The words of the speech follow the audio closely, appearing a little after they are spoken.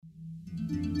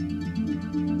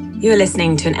You are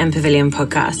listening to an M Pavilion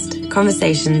podcast,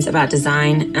 conversations about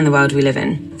design and the world we live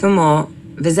in. For more,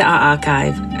 visit our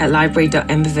archive at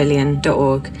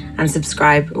library.mpavilion.org and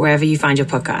subscribe wherever you find your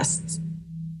podcasts.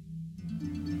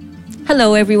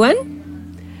 Hello, everyone.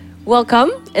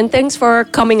 Welcome, and thanks for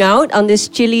coming out on this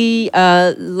chilly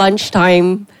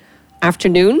lunchtime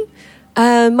afternoon.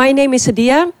 My name is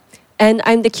Sadia, and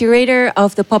I'm the curator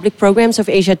of the public programs of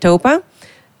Asiatopa.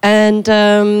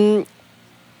 And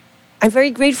I'm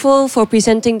very grateful for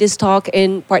presenting this talk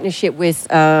in partnership with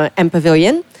M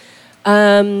Pavilion.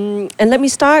 And let me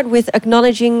start with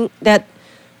acknowledging that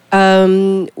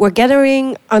we're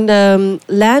gathering on the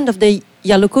land of the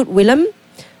Yalukut Willem,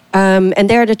 and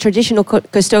they are the traditional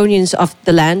custodians of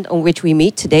the land on which we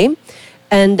meet today.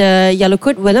 And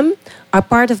Yalukut Willem are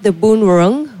part of the Boon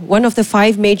Wurrung, one of the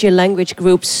 5 major language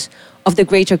groups of the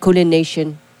Greater Kulin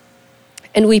Nation.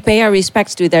 And we pay our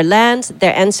respects to their land,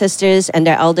 their ancestors, and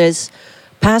their elders,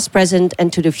 past, present,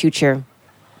 and to the future.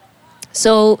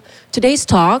 So today's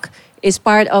talk is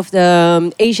part of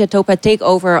the Asiatopa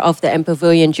takeover of the M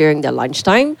Pavilion during the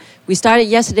lunchtime. We started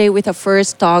yesterday with our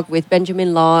first talk with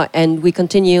Benjamin Law, and we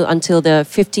continue until the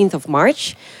 15th of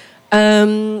March.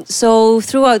 So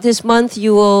throughout this month,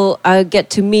 you will get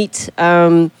to meet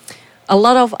a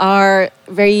lot of our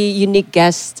very unique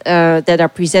guests that are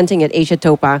presenting at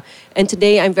Asiatopa. And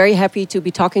today I'm very happy to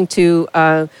be talking to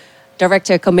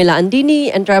director Camilla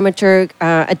Andini and dramaturg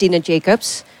Adina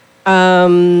Jacobs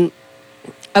about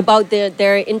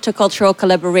their intercultural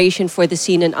collaboration for the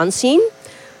Seen and Unseen.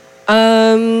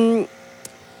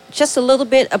 Just a little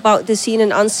bit about the Seen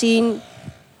and Unseen.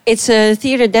 It's a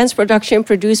theater dance production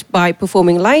produced by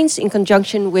Performing Lines in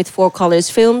conjunction with Four Colors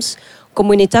Films,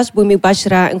 Komunitas Bumi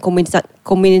Basra, and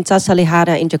Komunitas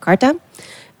Salihara in Jakarta.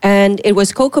 And it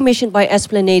was co-commissioned by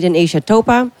Esplanade and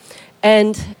Asiatopa.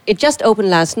 And it just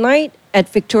opened last night at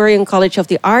Victorian College of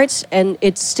the Arts, and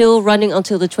it's still running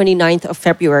until the 29th of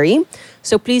February.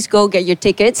 So please go get your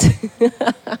tickets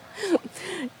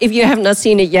if you have not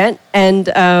seen it yet, and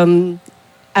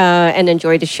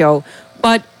enjoy the show.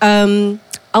 But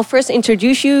I'll first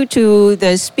introduce you to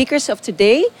the speakers of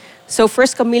today. So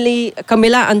first,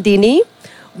 Camilla Andini,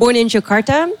 born in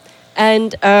Jakarta,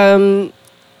 and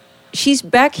she's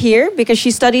back here because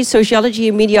she studied sociology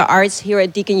and media arts here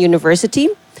at Deakin University.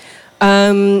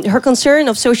 Her concern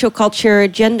of social culture,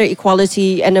 gender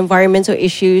equality, and environmental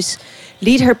issues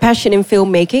lead her passion in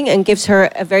filmmaking and gives her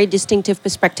a very distinctive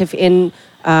perspective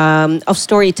of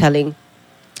storytelling.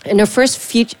 And her first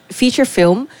feature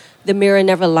film, The Mirror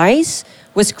Never Lies,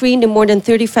 was screened in more than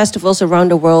 30 festivals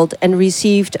around the world and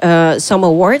received some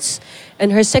awards.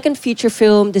 And her second feature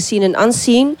film, The Seen and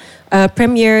Unseen,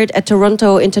 premiered at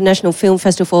Toronto International Film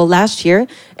Festival last year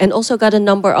and also got a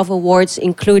number of awards,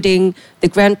 including the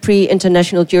Grand Prix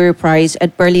International Jury Prize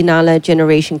at Berlinale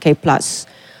Generation K+.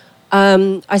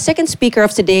 Our second speaker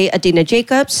of today, Adina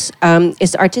Jacobs,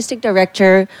 is the artistic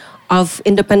director of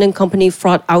independent company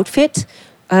Fraud Outfit.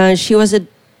 She was a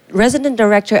resident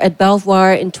director at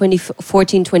Belvoir in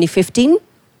 2014-2015.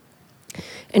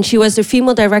 And she was the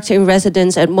female director in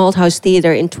residence at Malthouse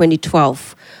Theatre in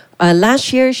 2012.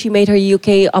 Last year, she made her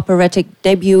UK operatic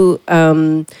debut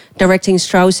directing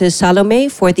Strauss's Salome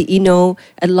for the Eno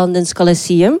at London's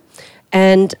Coliseum.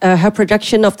 And her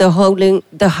production of The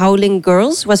Howling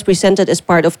Girls was presented as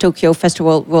part of Tokyo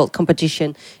Festival World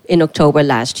Competition in October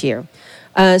last year.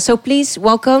 So please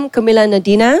welcome Camilla and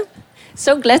Adina.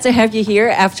 So glad to have you here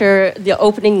after the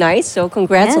opening night. So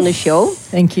congrats on the show.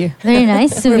 Thank you. Very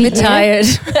nice to be here. A bit tired.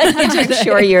 I'm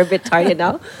sure you're a bit tired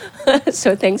now.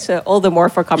 So thanks all the more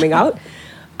for coming out.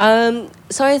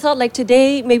 So I thought like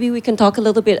today, maybe we can talk a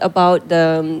little bit about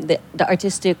the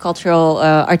artistic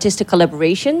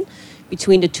collaboration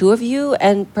between the two of you.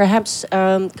 And perhaps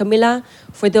Camilla,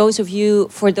 for those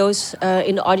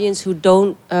in the audience who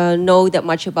don't know that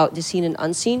much about the Seen and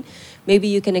Unseen, maybe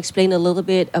you can explain a little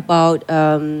bit about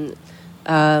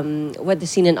what the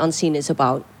Seen and Unseen is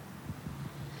about.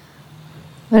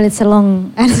 Well, it's a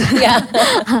long answer.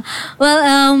 Yeah.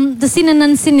 Well, the Seen and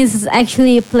Unseen is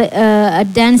actually a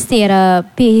dance theater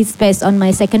piece based on my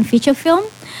second feature film.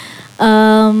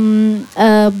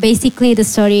 Basically, the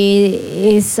story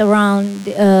is around.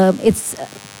 It's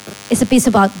a piece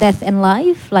about death and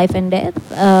life and death.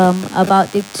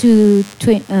 About the two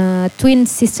twin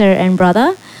sister and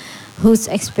brother, whose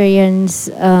experience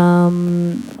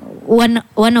one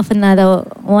of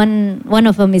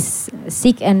them is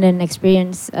sick and then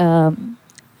experience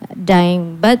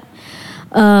dying. But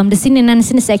the Seen and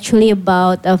Unseen is actually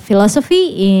about a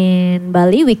philosophy in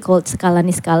Bali. We call it Skala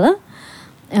Niskala.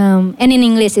 And in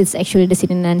English, it's actually the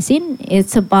Seen and Unseen.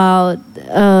 It's about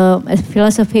a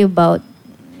philosophy about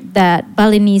that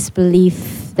Balinese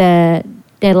believe that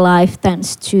their life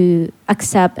tends to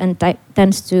accept and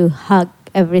tends to hug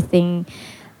everything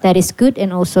that is good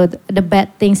and also the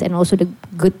bad things and also the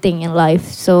good thing in life.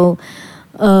 So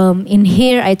in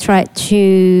here I tried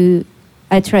to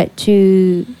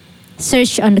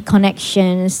search on the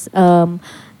connections,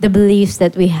 the beliefs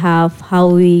that we have, how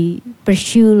we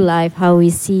pursue life, how we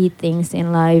see things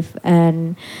in life,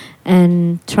 and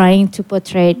trying to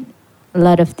portray a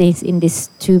lot of things in this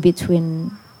two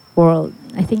between world.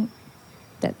 I think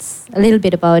that's a little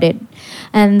bit about it.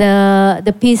 And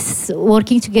the piece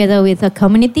working together with a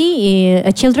community,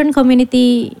 a children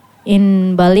community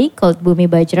in Bali called Bumi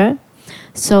Bajra.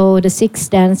 So the 6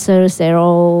 dancers, they're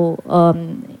all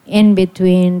in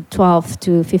between 12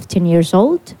 to 15 years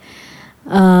old.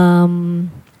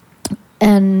 And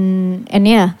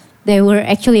yeah, they were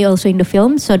actually also in the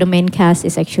film. So the main cast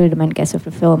is actually the main cast of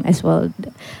the film as well.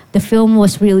 The film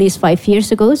was released 5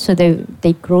 years ago, so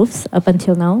they grew up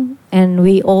until now. And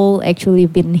we all actually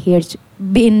been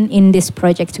in this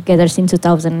project together since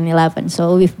 2011.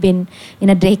 So we've been in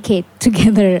a decade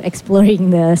together exploring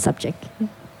the subject.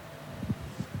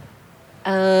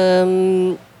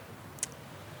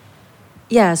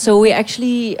 Yeah, so we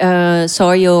actually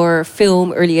saw your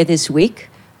film earlier this week,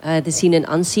 The Seen and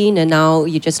Unseen, and now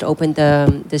you just opened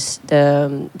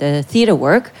the theater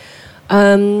work.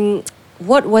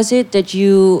 What was it that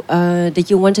you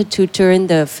wanted to turn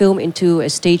the film into a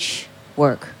stage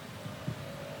work?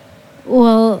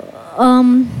 Well,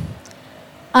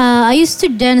 I used to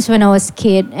dance when I was a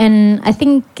kid, and I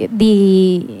think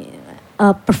the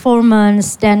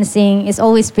performance, dancing, is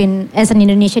always been, as an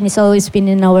Indonesian, it's always been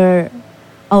in our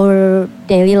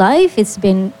daily life. It's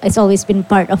always been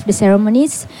part of the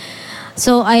ceremonies.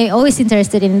 So I always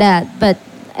interested in that. But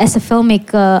as a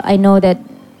filmmaker, I know that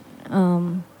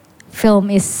film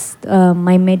is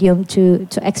my medium to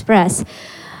express.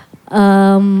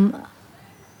 And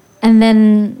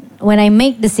then when I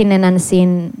make The Seen and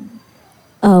Unseen,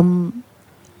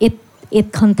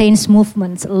 it contains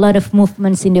movements, a lot of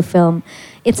movements in the film.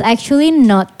 It's actually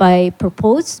not by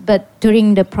purpose, but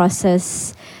during the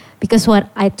process, because what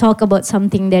I talk about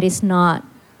something that is not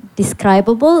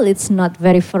describable, it's not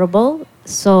verifiable.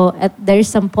 So there is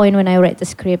some point when I write the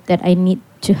script that I need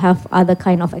to have other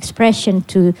kind of expression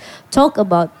to talk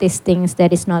about these things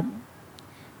that is not,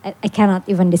 I cannot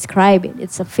even describe it.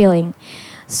 It's a feeling.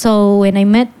 So when I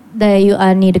met the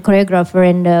Yuani, the choreographer,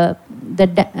 and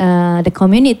the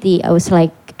community, I was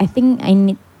like, I think I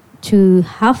need to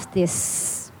have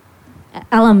this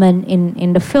element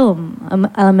in the film,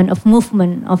 element of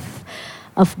movement, of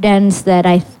dance that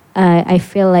I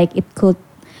feel like it could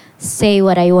say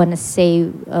what I want to say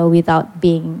without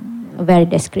being very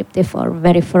descriptive or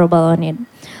very verbal on it.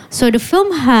 So the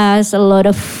film has a lot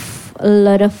of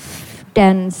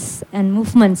dance and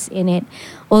movements in it.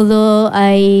 Although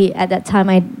at that time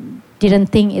I didn't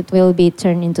think it will be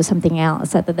turned into something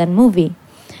else other than movie.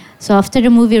 So after the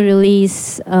movie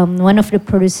release, one of the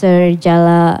producer,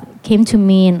 Jala, came to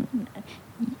me and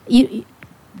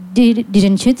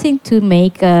didn't you think to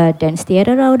make a dance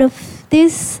theater out of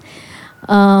this?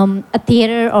 A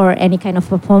theater or any kind of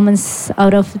performance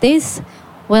out of this?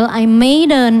 Well, I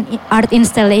made an art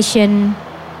installation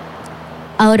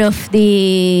out of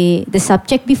the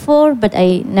subject before, but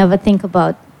I never think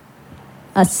about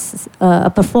as a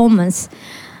performance.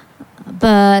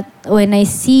 But when I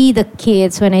see the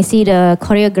kids, when I see the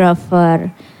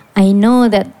choreographer, I know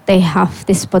that they have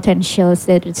this potential,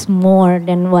 that it's more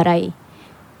than what I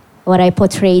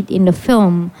portrayed in the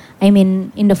film. I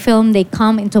mean, in the film, they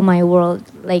come into my world,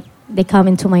 like they come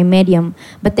into my medium,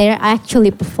 but they're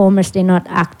actually performers, they're not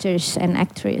actors and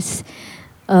actresses.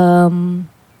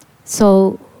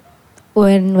 So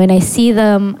when I see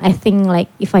them, I think like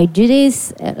if I do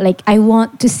this, like I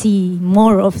want to see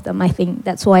more of them. I think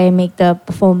that's why I make the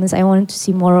performance. I want to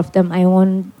see more of them. I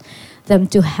want them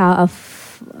to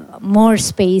have more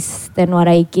space than what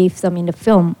I gave them in the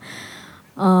film.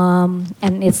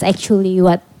 And it's actually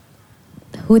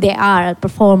who they are,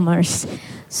 performers.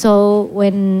 So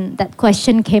when that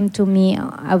question came to me,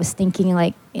 I was thinking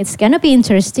like it's gonna be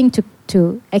interesting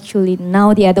to actually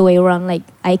now the other way around. Like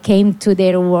I came to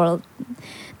their world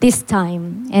this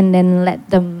time and then let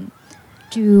them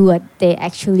do what they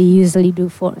actually usually do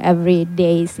for every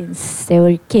day since they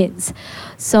were kids.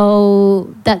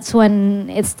 So that's when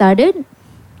it started.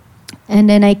 And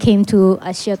then I came to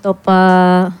Asia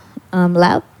Topa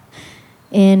lab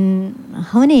in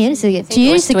how many years ago? 2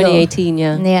 years ago. 2018,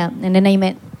 yeah. Yeah, and then I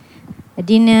met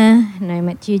Adina, and I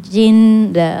met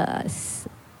Eugene, the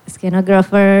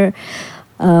scenographer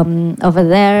over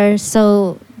there.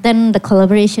 So then the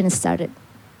collaboration started.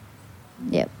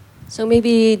 Yep. So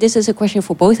maybe this is a question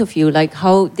for both of you. Like,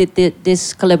 how did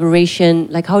this collaboration,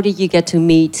 like how did you get to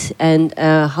meet, and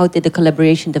how did the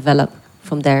collaboration develop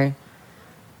from there?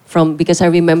 Because I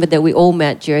remember that we all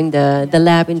met during the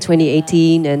lab in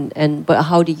 2018, but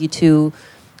how did you two,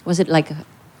 was it like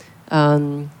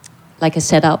a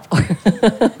setup?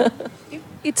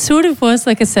 It sort of was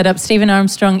like a setup. Stephen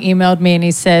Armstrong emailed me and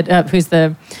he said,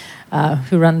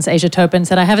 who runs Asiatope, and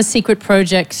said, I have a secret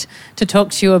project to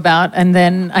talk to you about. And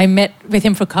then I met with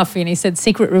him for coffee and he said,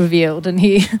 secret revealed. And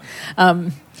he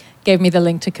gave me the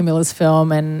link to Camilla's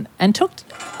film and talked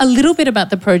a little bit about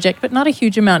the project, but not a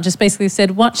huge amount. Just basically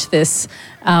said, watch this.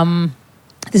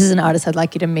 This is an artist I'd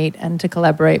like you to meet and to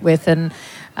collaborate with. And,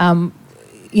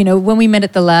 when we met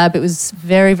at the lab, it was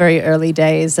very, very early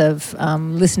days of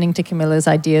listening to Camilla's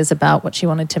ideas about what she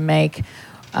wanted to make.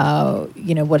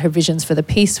 What her visions for the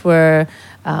piece were,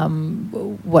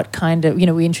 what kind of,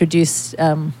 we introduced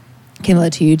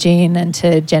Camilla to Eugene and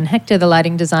to Jen Hector, the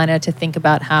lighting designer, to think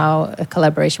about how a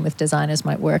collaboration with designers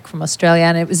might work from Australia.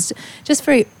 And it was just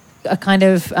very a kind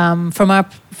of,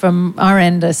 from our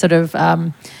end, a sort of,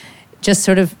 just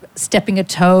sort of stepping a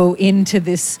toe into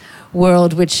this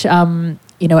world, which,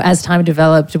 as time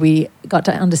developed, we got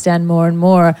to understand more and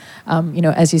more.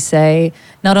 As you say,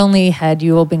 not only had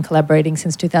you all been collaborating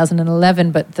since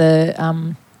 2011, but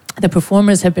the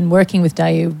performers have been working with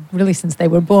Dayu really since they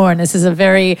were born. This is a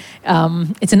very,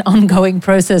 it's an ongoing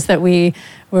process that we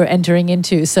were entering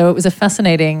into. So it was a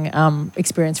fascinating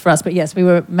experience for us. But yes, we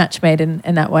were match made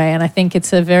in that way. And I think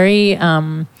it's a very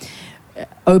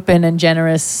open and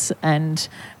generous and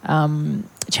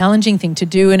challenging thing to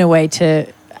do in a way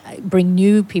to bring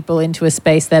new people into a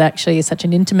space that actually is such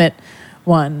an intimate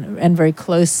one and very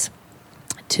close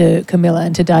to Camilla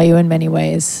and to Dayu in many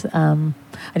ways.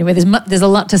 Anyway, there's a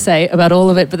lot to say about all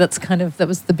of it, but that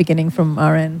was the beginning from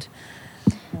our end.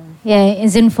 Yeah,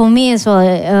 as in for me as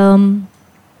well.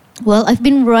 I've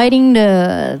been writing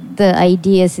the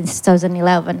idea since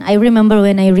 2011. I remember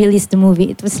when I released the movie,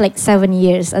 it was like 7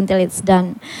 years until it's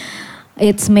done.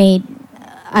 It's made.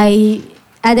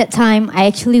 At that time, I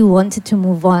actually wanted to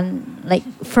move on, like,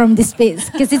 from this space,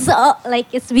 because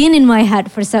it's been in my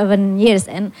head for 7 years,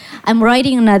 and I'm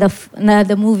writing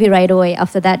another movie right away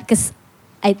after that, because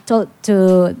I told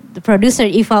to the producer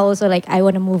Iva also, like, I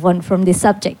want to move on from this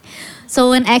subject.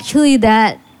 So when actually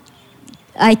that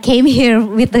I came here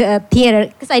with the theater,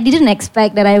 because I didn't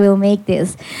expect that I will make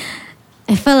this,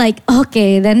 I felt like,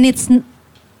 okay, then it's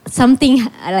something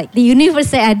like the universe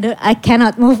said I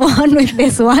cannot move on with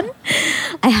this one.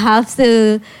 I have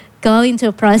to go into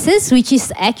a process, which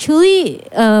is actually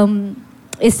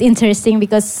is interesting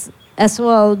because as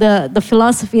well the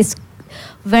philosophy is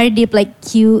very deep.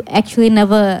 Like you actually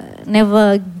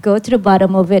never go to the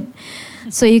bottom of it,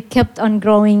 so you kept on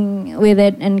growing with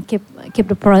it and keep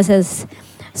the process.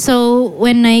 So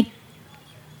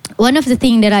one of the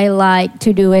things that I like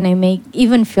to do when I make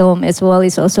even film as well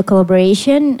is also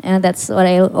collaboration, and that's what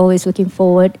I'm always looking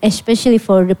forward, especially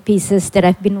for the pieces that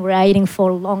I've been writing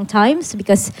for a long time,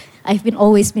 because I've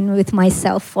always been with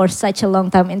myself for such a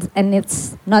long time, and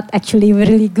it's not actually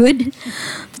really good.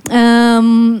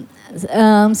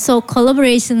 So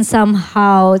collaboration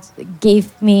somehow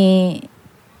gave me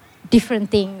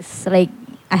different things. Like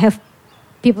I have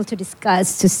people to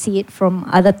discuss, to see it from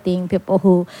other things, people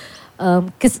who.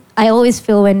 Because I always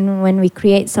feel when we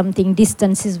create something,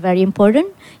 distance is very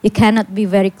important. You cannot be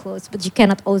very close, but you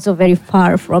cannot also very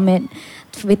far from it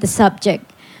with the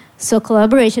subject. So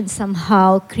collaboration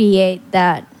somehow create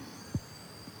that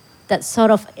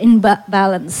sort of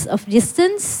imbalance of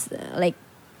distance. Like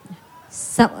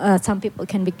some people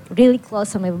can be really close,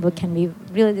 some people can be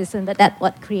really distant, but that's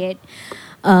what create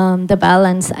the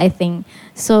balance, I think.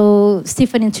 So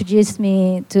Stephen introduced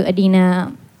me to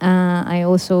Adina. I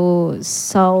also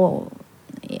saw,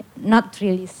 not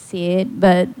really see it,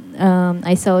 but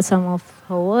I saw some of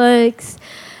her works,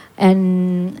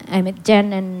 and I met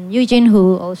Jen and Eugene,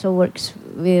 who also works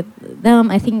with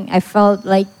them. I think I felt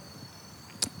like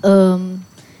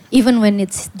even when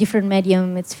it's different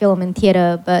medium, it's film and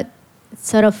theater, but it's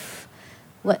sort of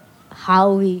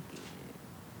how we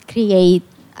create.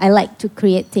 I like to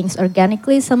create things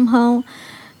organically somehow,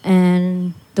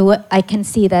 and I can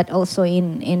see that also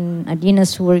in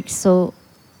Adina's work. So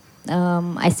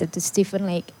I said to Stephen,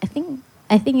 like, I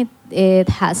think it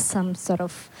has some sort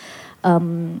of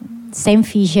same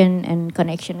vision and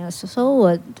connection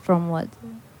also from what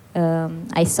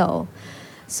I saw.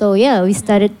 So yeah, we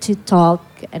started to talk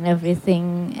and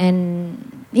everything,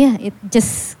 and yeah, it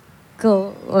just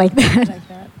go like that.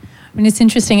 I mean, it's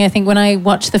interesting. I think when I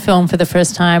watched the film for the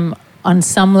first time, on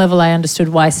some level, I understood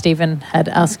why Stephen had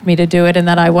asked me to do it, and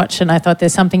that I watched, and I thought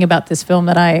there's something about this film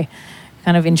that I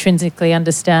kind of intrinsically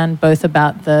understand, both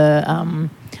about the,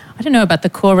 I don't know, about the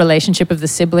core relationship of the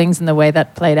siblings and the way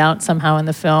that played out somehow in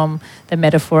the film, the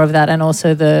metaphor of that, and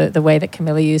also the way that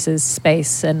Camilla uses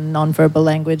space and nonverbal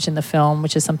language in the film,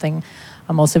 which is something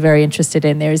I'm also very interested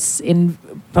in. There's, in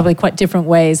probably quite different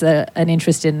ways, an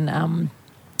interest in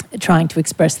trying to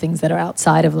express things that are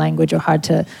outside of language or hard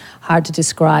to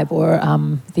describe, or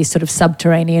these sort of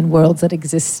subterranean worlds that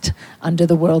exist under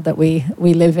the world that we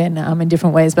live in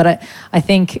different ways. But I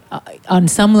think on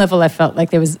some level I felt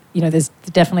like there was, there's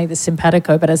definitely the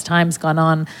simpatico, but as time's gone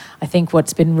on, I think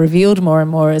what's been revealed more and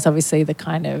more is obviously the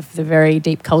kind of the very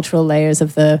deep cultural layers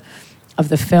of the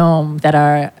film that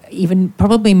are even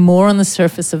probably more on the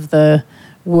surface of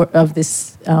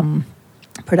this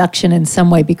production in some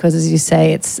way, because, as you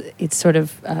say, it's sort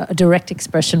of a direct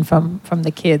expression from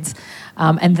the kids,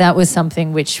 and that was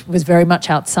something which was very much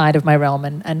outside of my realm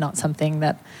and not something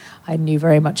that I knew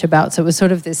very much about. So it was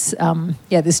sort of this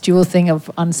this dual thing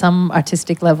of, on some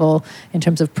artistic level, in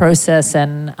terms of process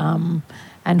and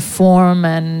form,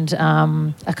 and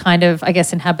a kind of, I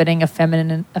guess, inhabiting a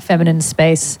feminine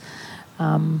space.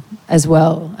 As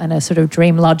well, and a sort of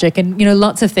dream logic, and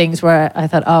lots of things where I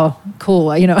thought, oh,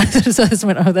 cool, so I just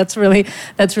went, oh, that's really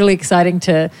exciting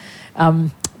to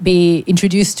be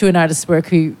introduced to an artist's work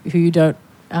who you don't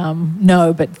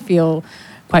know but feel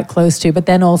quite close to. But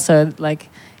then also, like,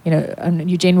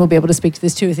 and Eugene will be able to speak to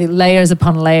this too, with the layers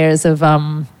upon layers of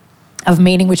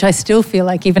meaning, which I still feel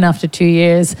like even after 2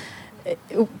 years,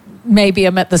 maybe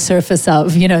I'm at the surface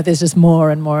of. There's just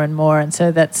more and more and more, and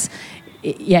so that's.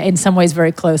 In some ways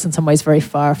very close, in some ways very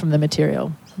far from the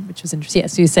material, which was interesting.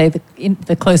 So you say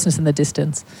the closeness and the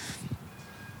distance.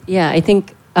 Yeah, I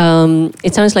think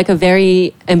it sounds like a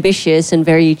very ambitious and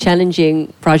very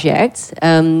challenging project,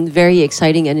 very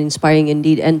exciting and inspiring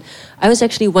indeed. And I was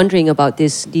actually wondering about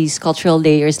these cultural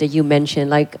layers that you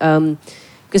mentioned, like,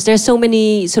 because there's so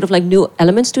many sort of like new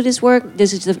elements to this work.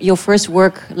 This is your first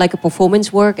work, like a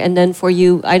performance work, and then for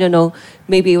you, I don't know,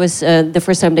 maybe it was the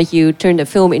first time that you turned a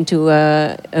film into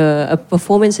a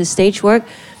performance, a stage work.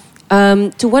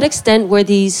 To what extent were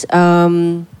these?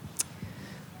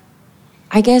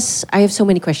 I guess I have so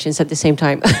many questions at the same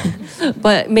time,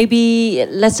 but maybe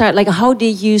let's start. Like, how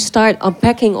did you start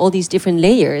unpacking all these different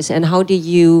layers, and how did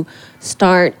you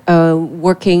start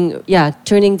working? Yeah,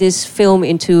 turning this film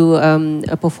into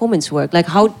a performance work. Like,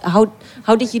 how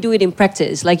did you do it in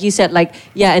practice? Like you said, like,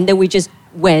 yeah, and then we just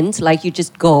went, like you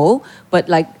just go. But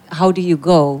like, how do you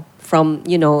go from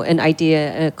an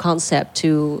idea, a concept,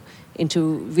 into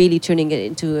really turning it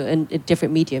into a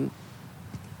different medium?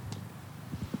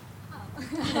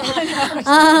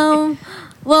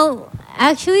 Well,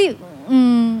 actually,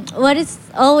 what has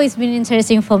always been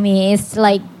interesting for me is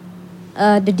like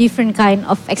the different kind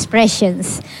of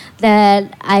expressions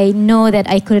that I know that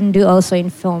I couldn't do also in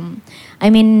film. I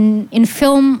mean, in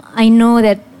film, I know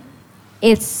that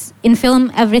in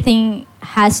film everything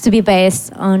has to be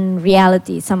based on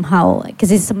reality somehow,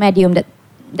 because it's a medium that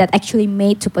actually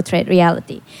made to portray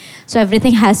reality. So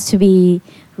everything has to be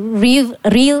real,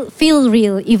 feel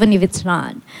real, even if it's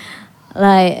not.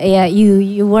 Like, yeah,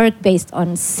 you work based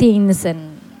on scenes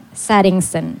and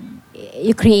settings, and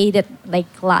you create it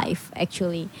like life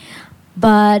actually.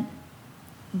 But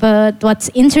what's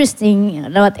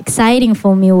interesting, what exciting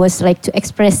for me was like to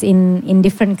express in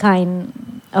different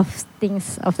kind of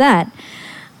things of that.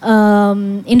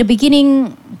 In the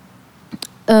beginning,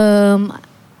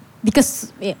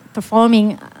 because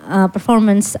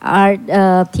performance, art,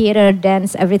 theater,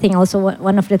 dance, everything. Also,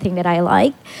 one of the things that I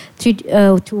like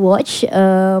to watch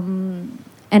and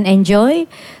enjoy.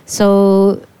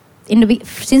 So,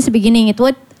 since the beginning, it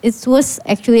was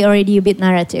actually already a bit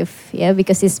narrative, yeah,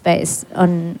 because it's based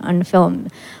on film.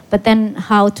 But then,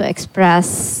 how to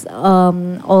express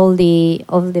all the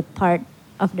part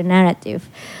of the narrative.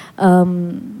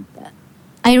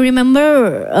 I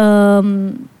remember.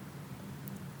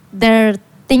 There are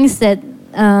things that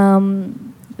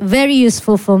very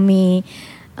useful for me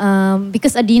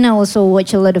because Adina also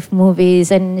watch a lot of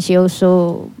movies, and she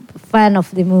also fan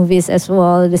of the movies as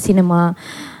well, the cinema.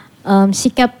 She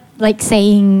kept like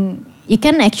saying you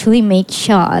can actually make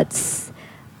shots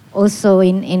also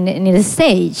in the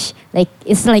stage, like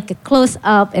it's like a close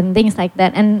up and things like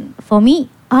that. And for me,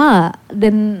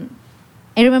 then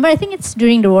I remember, I think it's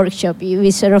during the workshop we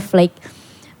sort of like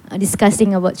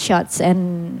discussing about shots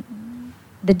and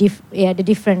the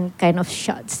different kind of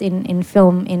shots in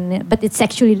film, but it's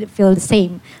actually feel the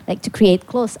same, like to create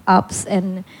close-ups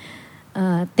and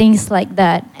things like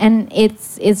that. And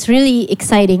it's really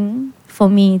exciting for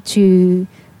me to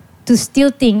to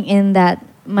still think in that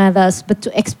methods, but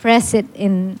to express it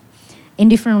in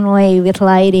different way with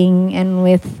lighting and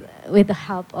with the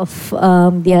help of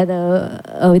the other,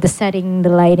 with the setting, the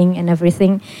lighting, and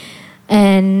everything.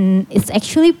 And it's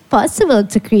actually possible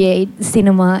to create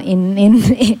cinema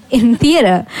in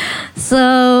theater.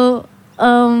 So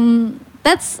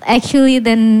that's actually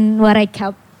then what I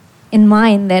kept in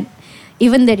mind, that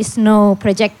even there is no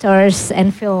projectors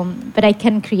and film, but I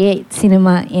can create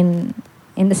cinema in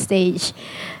the stage.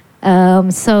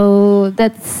 So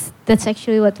that's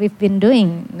actually what we've been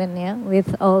doing then, yeah,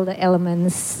 with all the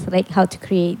elements, like how to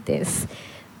create this.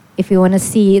 If you want to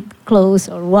see it close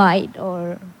or wide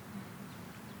or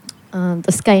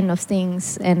those kind of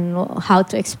things, and how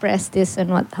to express this and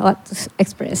how to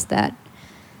express that.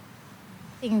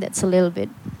 I think that's a little bit.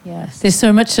 Yes, there's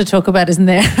so much to talk about, isn't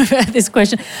there, about this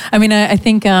question? I mean, I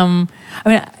think,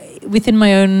 within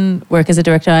my own work as a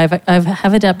director, I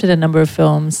have adapted a number of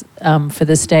films for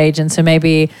the stage, and so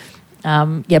maybe,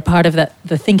 part of that,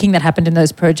 the thinking that happened in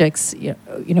those projects,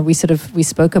 we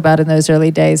spoke about in those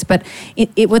early days. But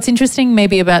what's interesting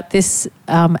maybe about this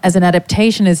as an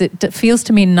adaptation is it feels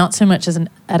to me not so much as an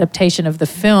adaptation of the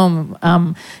film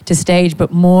to stage,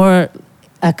 but more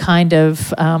a kind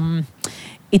of.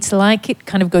 It's like it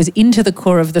kind of goes into the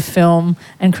core of the film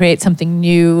and creates something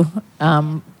new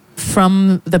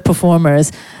from the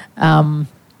performers.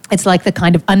 It's like the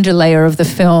kind of underlayer of the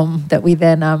film that we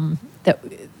then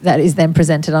that is then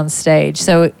presented on stage.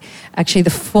 So actually the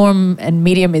form and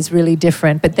medium is really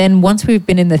different. But then once we've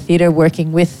been in the theatre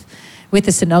working with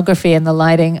the scenography and the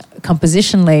lighting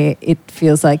compositionally, it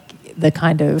feels like the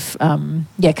kind of,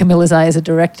 Camilla's eye as a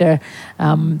director,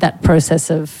 that process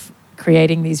of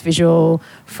creating these visual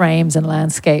frames and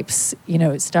landscapes,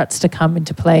 it starts to come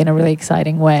into play in a really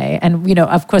exciting way. And,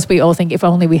 of course, we all think if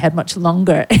only we had much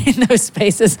longer in those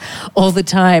spaces all the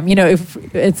time. If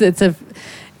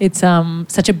it's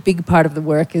such a big part of the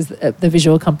work is the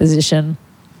visual composition.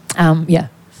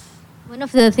 One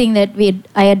of the things that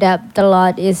I adapt a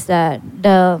lot is that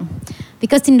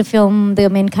because in the film the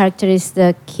main character is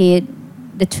the kid,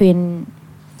 the twin,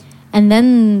 and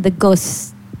then the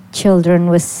ghost children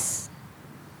was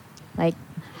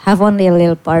have only a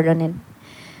little part on it.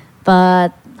 But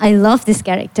I love these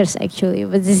characters actually,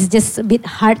 but this is just a bit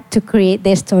hard to create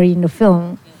their story in the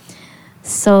film.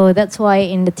 So that's why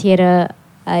in the theater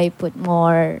I put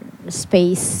more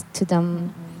space to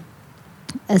them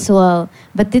as well.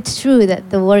 But it's true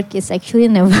that the work is actually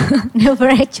never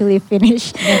actually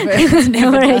finished.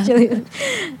 Never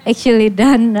actually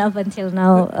done up until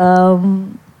now.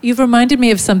 You've reminded me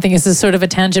of something as a sort of a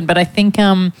tangent, but I think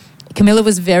Camilla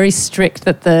was very strict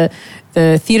that the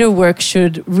theatre work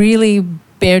should really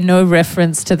bear no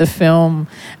reference to the film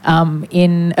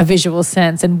in a visual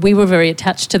sense. And we were very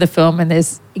attached to the film, and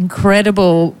there's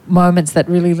incredible moments that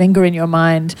really linger in your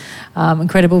mind,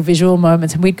 incredible visual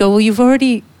moments. And we'd go, well, you've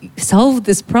already solved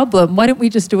this problem. Why don't we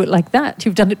just do it like that?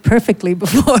 You've done it perfectly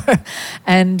before.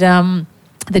 And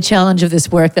the challenge of this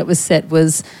work that was set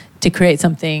was to create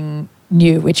something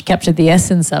new, which captured the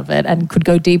essence of it and could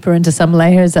go deeper into some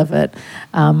layers of it,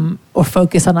 or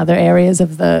focus on other areas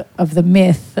of the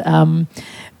myth.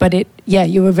 But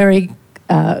you were very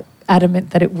adamant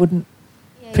that it wouldn't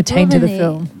pertain to the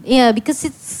film. Yeah, because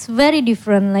it's very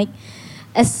different. Like,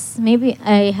 as maybe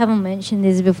I haven't mentioned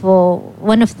this before,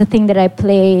 one of the things that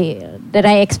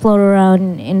I explore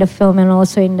around in the film and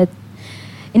also in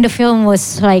the film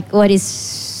was like what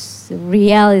is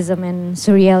realism and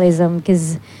surrealism,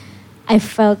 because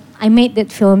I made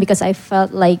that film because I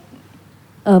felt like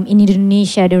in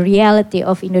Indonesia, the reality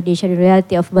of Indonesia, the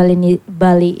reality of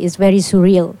Bali is very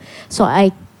surreal. So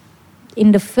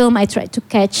in the film, I tried to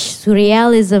catch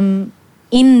surrealism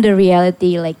in the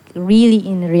reality, like really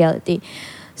in reality.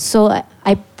 So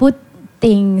I put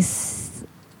things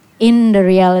in the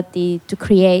reality to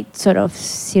create sort of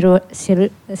surrealism.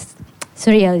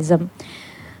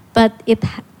 But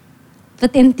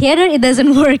in theater, it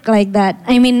doesn't work like that.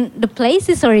 I mean, the place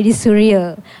is already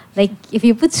surreal. Like, if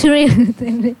you put surreal,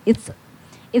 then it's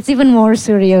even more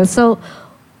surreal. So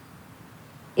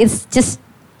it's just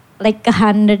like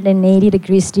 180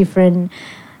 degrees different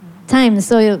times.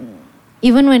 So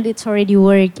even when it's already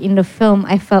worked in the film,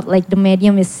 I felt like the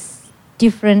medium is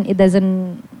different. It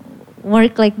doesn't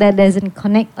work like that, doesn't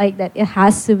connect like that. It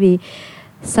has to be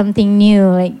something new,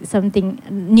 like something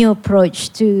new approach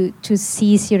to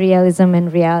see surrealism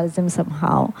and realism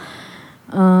somehow.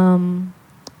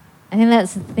 I think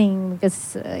that's the thing,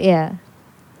 because the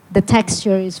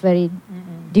texture is very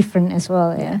different as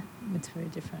well. Yeah, it's very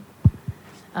different.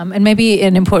 And maybe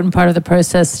an important part of the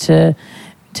process to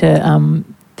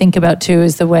think about too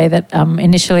is the way that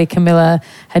initially Camilla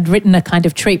had written a kind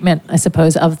of treatment, I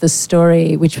suppose, of the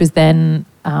story, which was then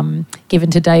given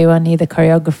to Dayuani, the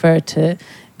choreographer, to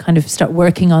kind of start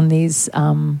working on these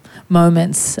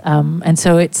moments. And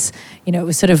so it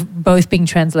was sort of both being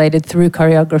translated through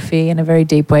choreography in a very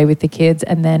deep way with the kids,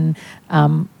 and then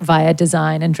via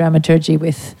design and dramaturgy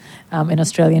with an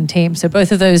Australian team. So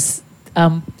both of those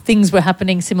things were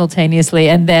happening simultaneously,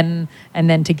 and then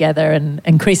together, and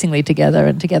increasingly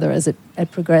together as it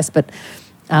progressed. But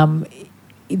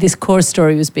this core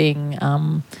story was being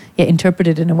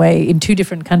interpreted in a way in two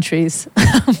different countries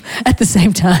at the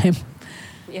same time.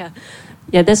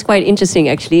 Yeah, that's quite interesting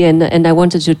actually, and I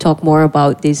wanted to talk more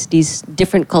about these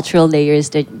different cultural layers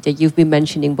that you've been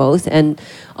mentioning both, and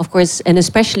of course, and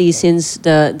especially since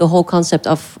the whole concept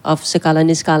of Skala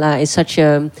Niskala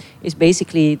is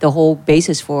basically the whole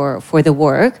basis for the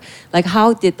work. Like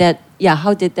how did that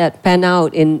pan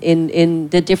out in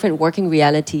the different working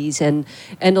realities, and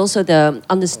also the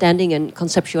understanding and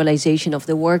conceptualization of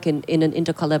the work in an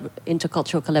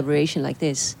intercultural collaboration like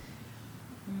this?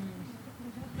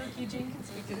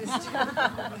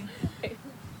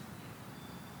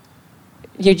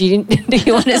 Eugene, do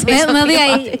you want to say something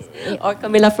about this? Or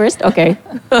Camilla first? Okay.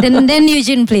 then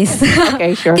Eugene, please.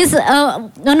 Okay, sure. Because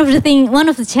one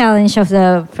of the challenge of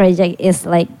the project is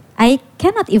like I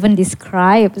cannot even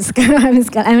describe Skala.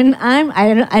 I mean,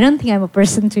 I don't think I'm a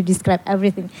person to describe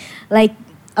everything, like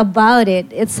about it.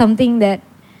 It's something that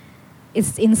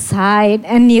is inside,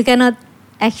 and you cannot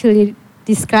actually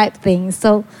describe things.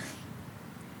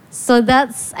 So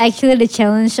that's actually the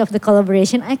challenge of the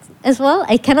collaboration as well.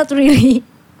 I cannot really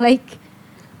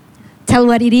tell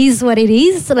what it is.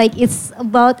 Like it's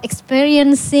about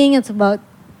experiencing, it's about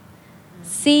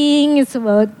seeing, it's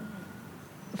about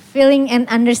feeling and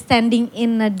understanding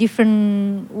in a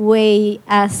different way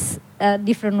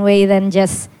than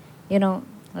just,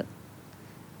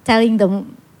 telling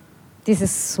them this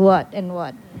is what and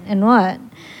what and what.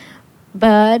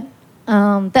 But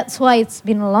that's why it's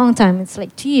been a long time. It's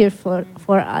like 2 years for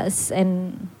us,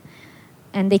 and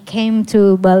they came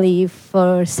to Bali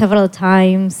for several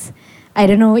times. I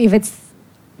don't know if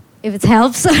it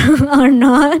helps or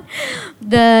not,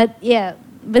 but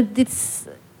it's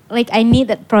like I need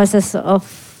that process of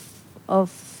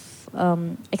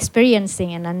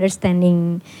experiencing and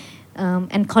understanding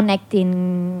and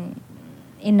connecting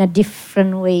in a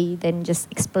different way than just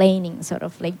explaining. Sort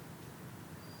of like.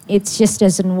 It just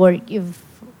doesn't work if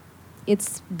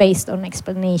it's based on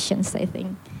explanations, I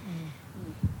think.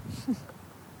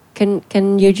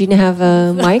 Can Eugene have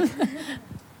a mic?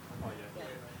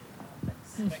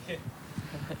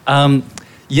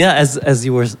 As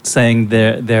you were saying,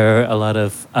 there are a lot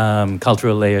of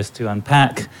cultural layers to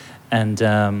unpack, and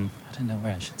I don't know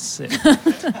where I should sit.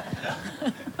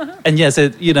 And yes,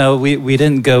 we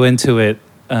didn't go into it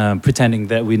pretending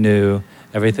that we knew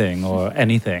everything or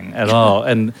anything at all.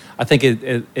 And I think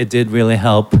it did really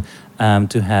help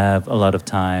to have a lot of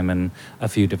time and a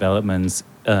few developments,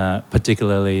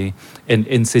 particularly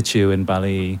in situ in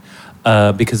Bali,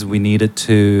 because we needed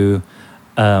to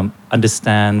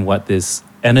understand what this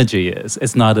energy is.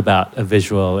 It's not about a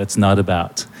visual, it's not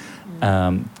about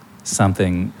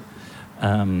something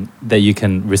that you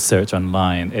can research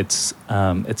online. It's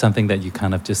something that you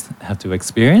kind of just have to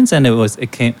experience. And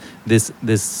it came this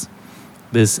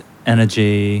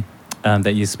energy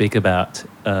that you speak about,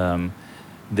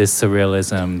 this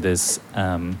surrealism, this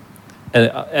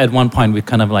at one point we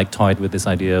kind of like toyed with this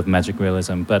idea of magic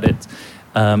realism, but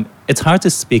it's hard to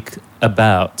speak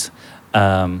about,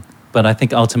 but I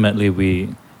think ultimately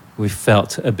we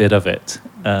felt a bit of it,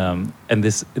 and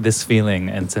this feeling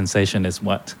and sensation is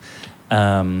what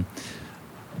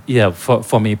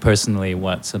for me personally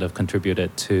what sort of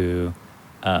contributed to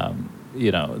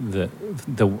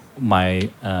my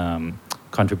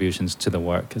contributions to the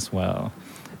work as well.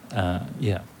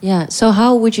 So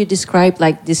how would you describe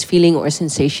like this feeling or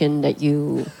sensation that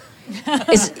you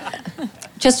is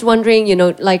just wondering,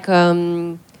 like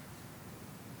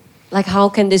how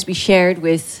can this be shared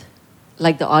with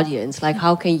like the audience? Like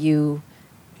how can you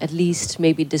at least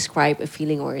maybe describe a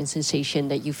feeling or a sensation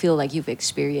that you feel like you've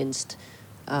experienced?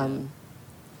 Well,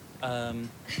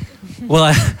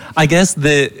 I guess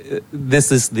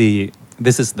this is the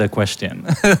question.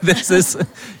 This is,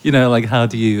 like how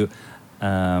do you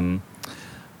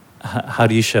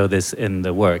show this in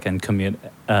the work and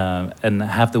and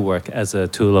have the work as a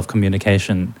tool of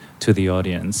communication to the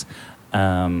audience?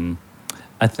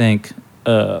 I think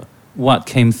what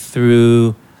came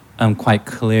through quite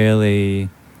clearly.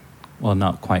 Well,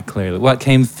 not quite clearly. What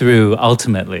came through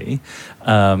ultimately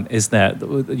is that,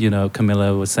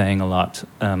 Camilla was saying a lot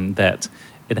that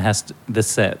it has to, the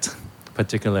set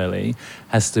particularly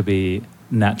has to be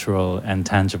natural and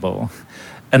tangible.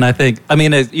 And I think, I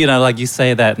mean, you know, like you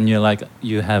say that and you're like,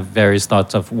 you have various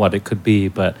thoughts of what it could be,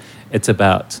 but it's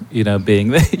about, you know,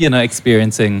 being, you know,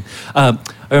 experiencing. I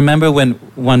remember when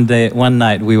one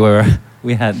night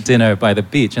we had dinner by the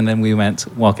beach and then we went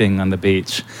walking on the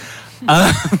beach.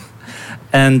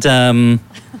 And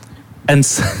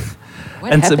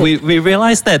so we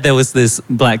realized that there was this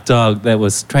black dog that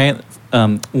was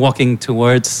walking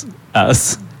towards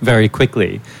us very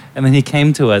quickly. And then he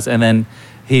came to us and then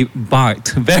he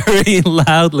barked very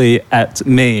loudly at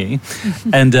me.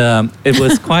 And it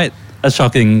was quite a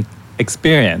shocking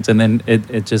experience. And then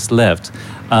it just left.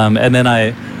 And then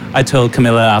I told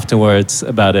Camilla afterwards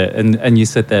about it. And you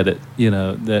said that,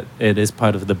 that it is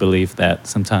part of the belief that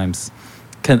sometimes,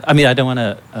 I don't want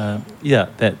to,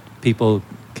 that people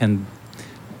can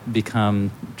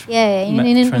become...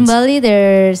 in Bali,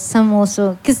 there's some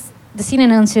also... Because the scene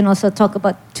and unseen also talk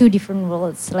about two different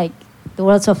worlds, like the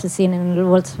worlds of the scene and the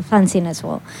worlds of unseen as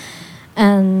well.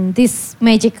 And these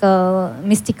magical,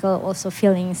 mystical also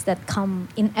feelings that come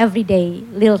in everyday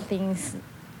little things,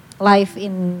 life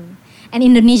in... And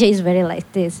Indonesia is very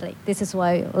like this. Like this is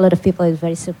why a lot of people is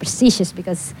very superstitious,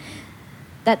 because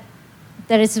that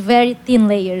there is very thin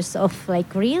layers of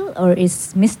like real or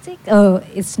is mystic or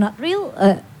it's not real.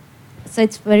 So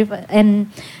it's very...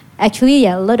 And actually,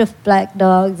 a lot of black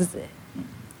dogs,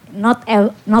 not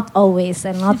always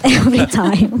and not every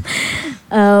time.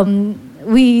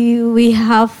 We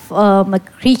have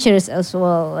creatures as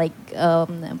well, like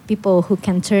people who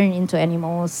can turn into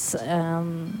animals,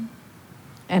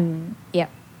 and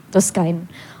those kind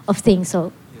of things.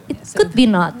 So it could be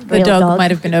not the real dog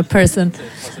might have been a person,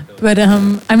 but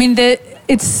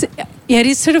it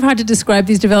is sort of hard to describe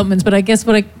these developments, but I guess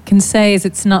what I can say is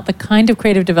it's not the kind of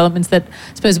creative developments that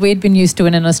I suppose we had been used to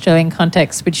in an Australian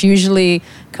context, which usually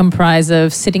comprise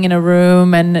of sitting in a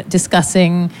room and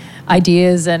discussing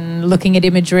ideas and looking at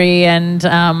imagery and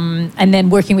then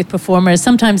working with performers,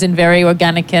 sometimes in very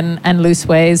organic and loose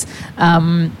ways.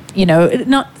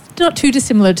 Not too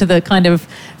dissimilar to the kind of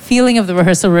feeling of the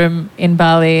rehearsal room in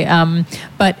Bali,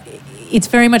 but it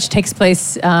very much takes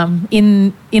place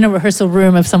in a rehearsrsal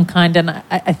room of some kind. And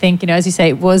I think, as you say,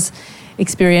 it was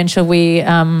experiential. We,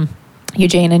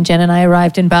 Eugene and Jen and I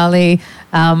arrived in Bali.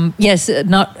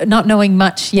 Not knowing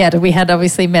much yet. We had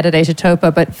obviously met at Asia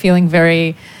Topa, but feeling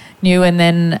very new. And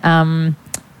then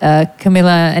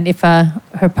Camilla and Ifa,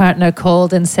 her partner,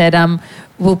 called and said,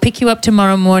 we'll pick you up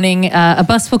tomorrow morning. A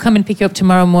bus will come and pick you up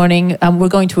tomorrow morning. We're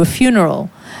going to a funeral.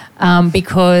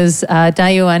 Because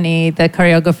Dayu Ani, the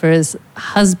choreographer's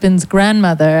husband's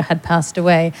grandmother, had passed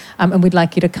away, and we'd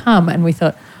like you to come. And we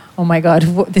thought, oh my God,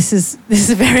 this is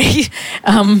very,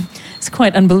 it's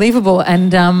quite unbelievable.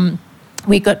 And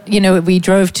we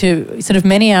drove to sort of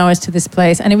many hours to this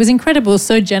place, and it was incredible.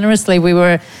 So generously, we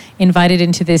were invited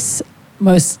into this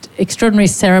most extraordinary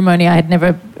ceremony. I had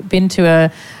never been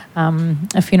to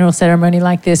a funeral ceremony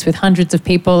like this, with hundreds of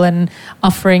people and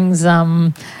offerings.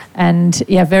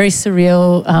 Very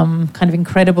surreal, kind of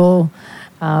incredible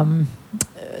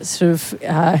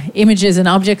images and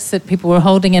objects that people were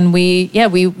holding. And we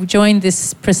joined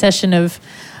this procession of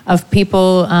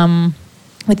people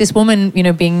with this woman,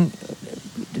 being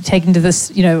taken to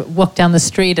this, walk down the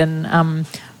street, and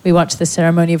we watched the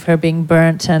ceremony of her being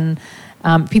burnt. And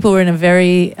people were in a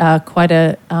very, quite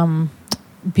a...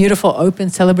 beautiful, open,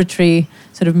 celebratory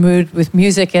sort of mood with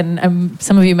music, and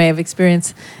some of you may have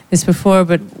experienced this before,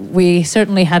 but we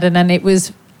certainly had it, and it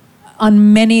was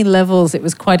on many levels, it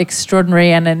was quite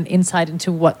extraordinary, and an insight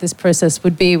into what this process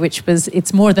would be, which was,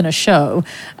 it's more than a show.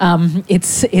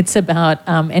 It's about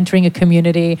entering a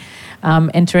community,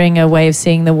 entering a way of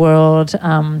seeing the world,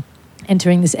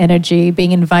 entering this energy,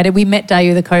 being invited. We met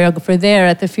Dayu, the choreographer, there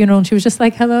at the funeral, and she was just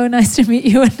like, hello, nice to meet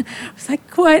you. And it was like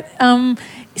quite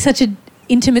such an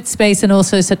intimate space, and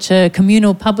also such a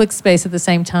communal public space at the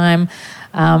same time.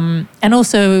 And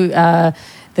also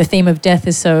the theme of death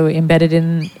is so embedded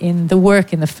in the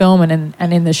work, in the film,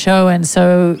 and in the show. And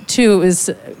so too, it was,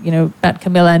 about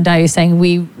Camilla and Dayu saying,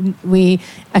 we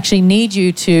actually need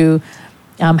you to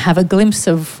have a glimpse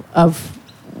of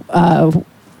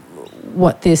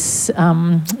what this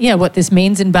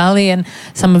means in Bali, and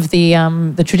some of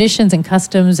the traditions and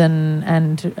customs,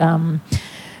 and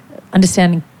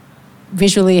understanding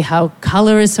visually how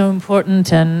color is so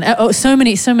important, and so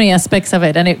many aspects of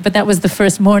it. But that was the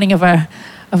first morning of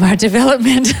our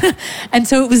development, and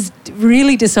so it was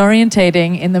really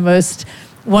disorientating in the most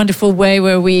wonderful way,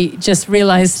 where we just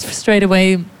realized straight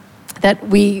away that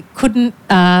we couldn't.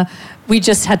 We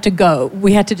just had to go.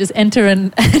 We had to just enter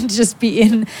and just be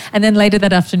in. And then later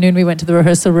that afternoon, we went to the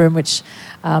rehearsal room, which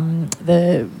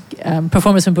the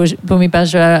performers from Bumi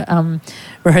Bajra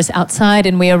rehearsed outside.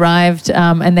 And we arrived,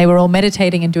 and they were all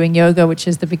meditating and doing yoga, which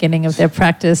is the beginning of their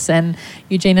practice. And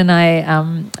Eugene and I,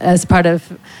 as part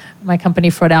of my company,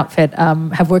 Fraud Outfit,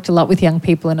 have worked a lot with young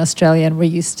people in Australia, and we're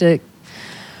used to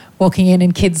walking in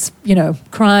and kids,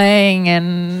 crying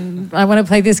and I want to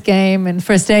play this game and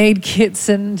first aid kits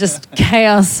and just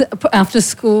chaos after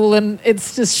school, and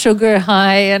it's just sugar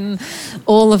high and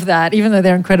all of that. Even though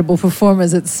they're incredible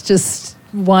performers, it's just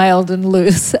wild and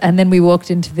loose. And then we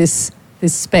walked into this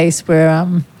space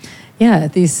where,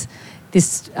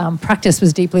 this practice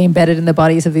was deeply embedded in the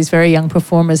bodies of these very young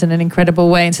performers in an incredible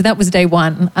way. And so that was day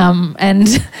one. And,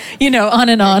 on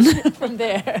and on from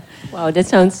there. Wow, that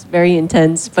sounds very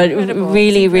intense, but Incredible.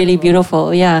 really, really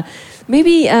beautiful. Yeah.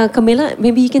 Maybe, Camilla,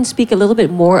 maybe you can speak a little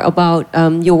bit more about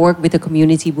your work with the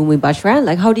community Bumi Bajra.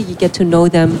 Like, how did you get to know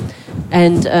them?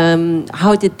 And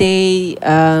how did the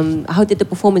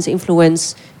performance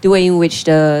influence the way in which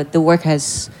the work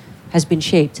has been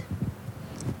shaped?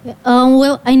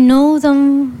 Well, I know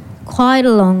them quite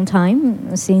a long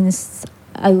time, since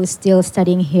I was still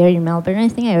studying here in Melbourne. I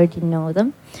think I already know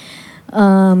them.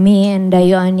 Me and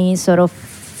Dayani sort of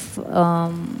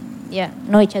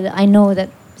know each other. I know that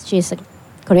she's a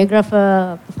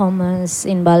choreographer, performance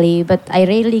in Bali, but I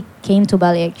rarely came to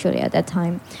Bali actually at that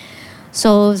time.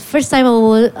 So first time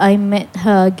I met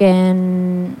her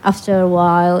again after a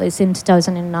while is in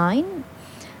 2009.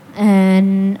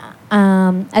 And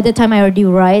at the time I already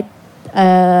write,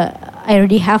 I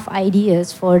already have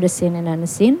ideas for the scene and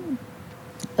unseen,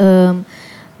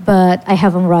 but I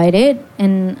haven't write it.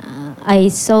 And I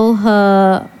saw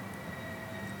her,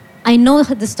 I know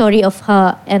the story of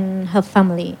her and her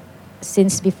family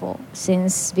since before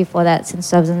that, since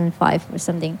 2005 or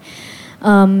something.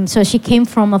 So she came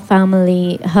from a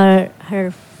family,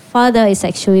 her father is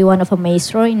actually one of a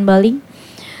maestro in Bali.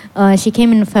 She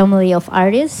came in a family of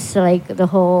artists, like the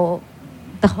whole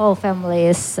family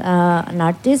is an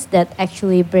artist that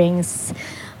actually brings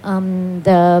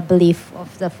the belief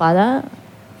of the father.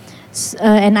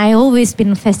 And I always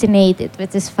been fascinated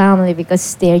with this family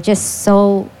because they're just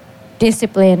so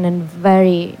disciplined and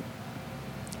very,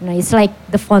 it's like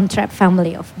the Von Trapp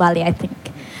family of Bali, I think.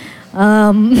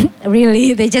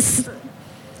 Really, they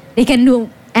can do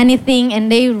anything, and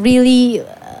they really,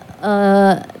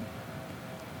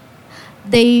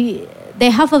 they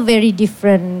have a very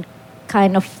different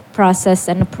kind of process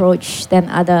and approach than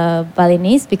other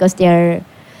Balinese, because they're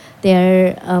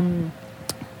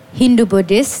Hindu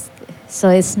Buddhist, so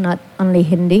it's not only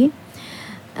Hindi.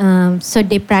 So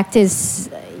they practice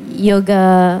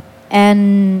yoga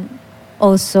and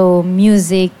also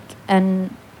music,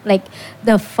 and like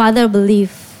the father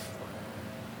belief,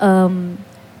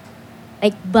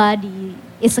 like body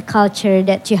is a culture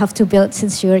that you have to build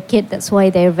since you're a kid. That's why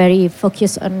they're very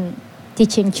focused on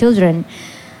teaching children.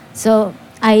 So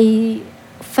I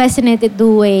fascinated the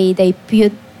way they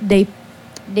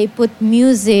put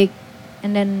music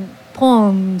and then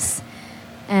poems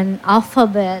and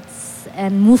alphabets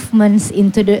and movements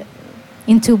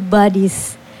into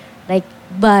bodies, like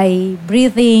by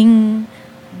breathing,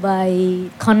 by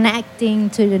connecting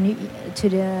to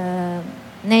the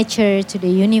nature, to the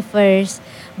universe,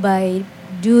 by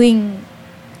doing,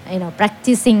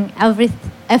 practicing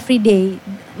every day,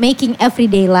 making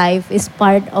everyday life is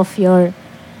part of your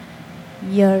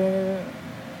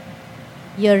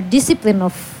discipline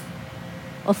of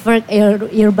work,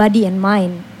 your body and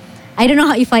mind. I don't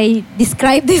know if I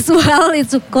describe this well.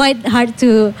 It's quite hard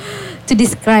to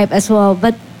describe as well.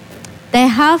 But they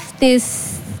have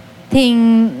this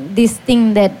thing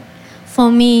that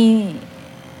for me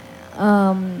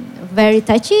very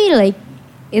touchy. Like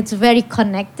it's very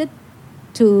connected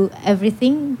to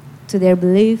everything, to their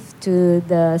belief, to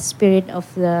the spirit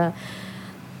of the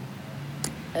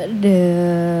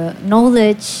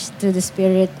knowledge, to the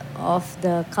spirit of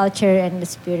the culture and the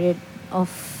spirit of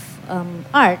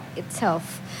art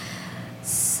itself.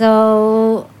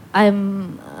 So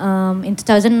I'm in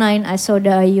 2009 I saw the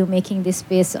Ayu making this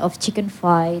piece of chicken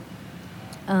fight,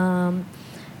 and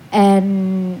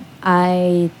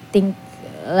I think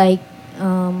like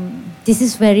this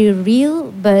is very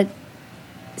real but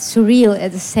surreal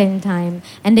at the same time.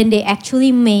 And then they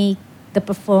actually make the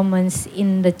performance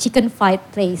in the chicken fight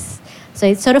place. So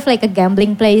it's sort of like a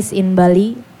gambling place in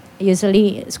Bali.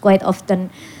 Usually it's quite often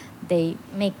they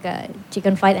make a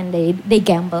chicken fight and they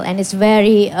gamble, and it's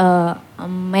very a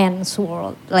man's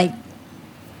world. Like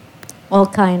all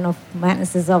kind of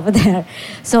madnesses over there.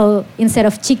 So instead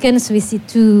of chickens, we see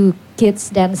 2 kids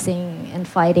dancing and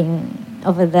fighting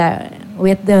over there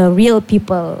with the real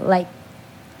people like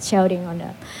shouting on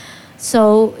them.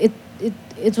 So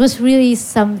it was really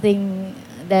something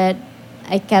that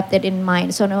I kept it in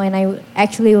mind. So when I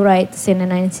actually write Scene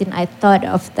and Unseen, I thought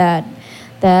of that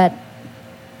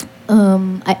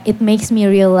it makes me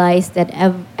realize that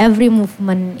every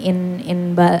movement in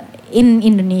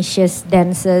Indonesia's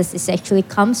dances is actually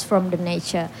comes from the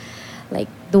nature, like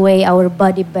the way our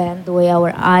body bend, the way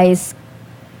our eyes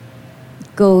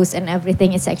goes, and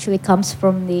everything. It actually comes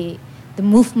from the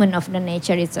movement of the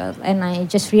nature itself. And I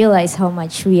just realized how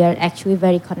much we are actually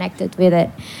very connected with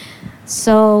it.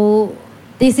 So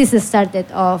this is the start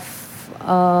of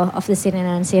the Scene and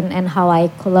Unseen and how I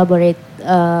collaborate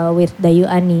with Dayu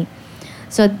Ani.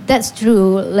 So that's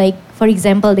true. Like, for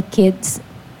example, the kids,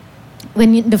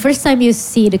 the first time you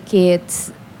see the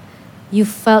kids, you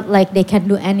felt like they can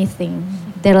do anything.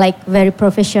 They're like very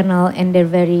professional, and they're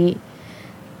very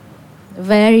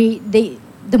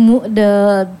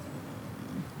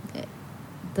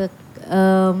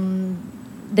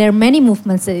there are many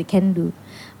movements that they can do.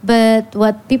 But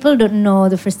what people don't know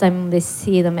the first time they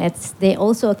see them, it's they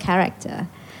also a character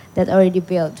that already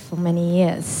built for many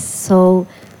years. So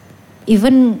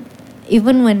even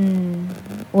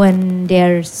when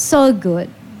they're so good,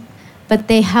 but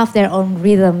they have their own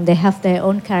rhythm, they have their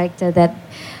own character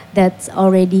that's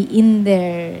already in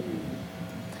there.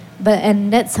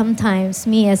 And that sometimes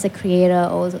me as a creator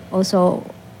also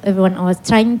everyone was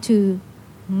trying to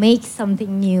make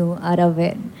something new out of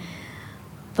it.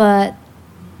 But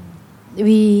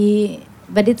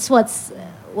it's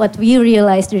what we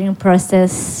realized during the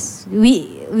process.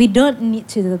 We don't need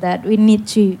to do that. We need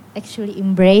to actually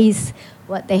embrace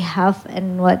what they have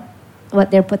and what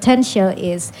their potential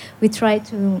is. We try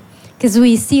to, because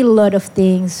we see a lot of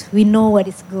things. We know what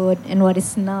is good and what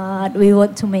is not. We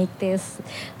want to make this.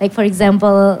 Like, for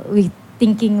example,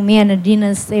 me and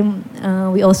Adina, same.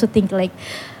 We also think like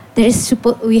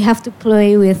we have to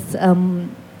play with the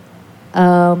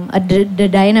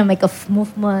dynamic of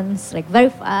movements, like very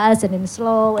fast and then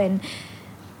slow, and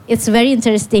it's very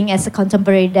interesting as a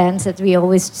contemporary dance that we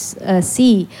always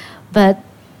see. But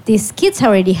these kids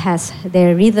already has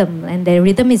their rhythm, and their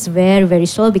rhythm is very, very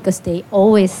slow because they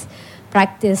always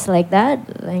practice like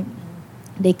that. Like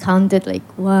they counted like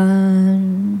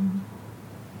 1,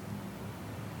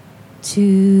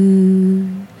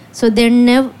 2. So they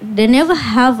never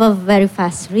have a very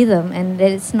fast rhythm, and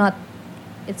it's not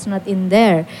in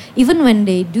there. Even when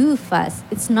they do fast,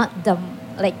 it's not them.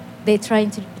 Like they're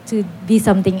trying to be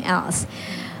something else.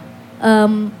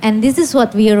 And this is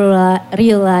what we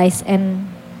realize. And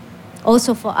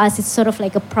also for us, it's sort of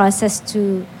like a process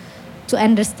to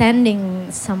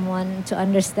understanding someone, to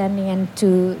understanding and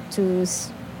to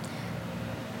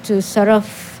sort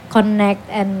of connect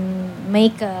and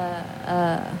make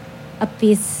a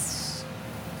piece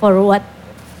for what,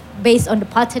 based on the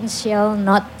potential,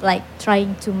 not like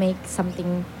trying to make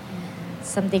something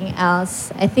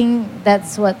else. I think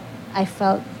that's what I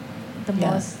felt the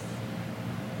most.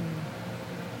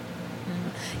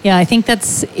 Yeah, I think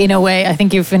that's, in a way, I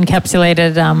think you've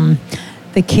encapsulated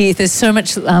the key. There's so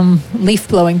much leaf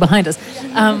blowing behind us.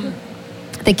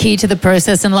 The key to the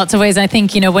process in lots of ways. I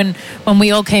think, when we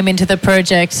all came into the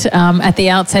project at the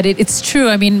outset, it's true.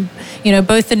 I mean,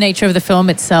 both the nature of the film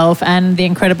itself and the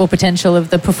incredible potential of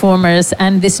the performers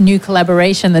and this new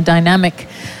collaboration, the dynamic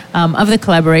of the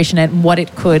collaboration and what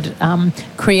it could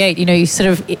create. You sort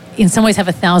of, in some ways, have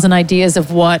 1,000 ideas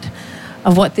of what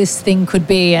this thing could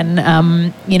be. And,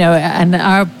 and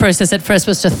our process at first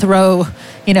was to throw,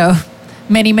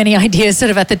 many, many ideas sort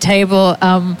of at the table,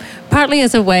 partly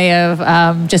as a way of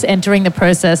just entering the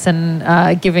process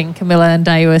and giving Camilla and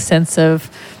Dayu a sense of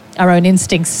our own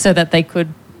instincts so that they could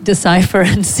decipher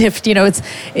and sift.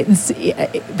 It's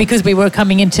because we were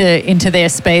coming into their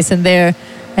space and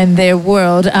their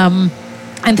world. And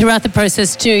throughout the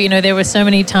process too, there were so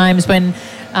many times when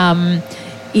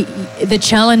the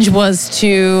challenge was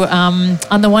to,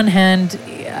 on the one hand,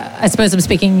 I suppose I'm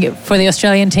speaking for the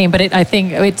Australian team, but I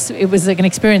think it was like an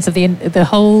experience of the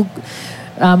whole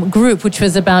group, which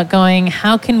was about going,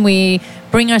 how can we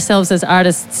bring ourselves as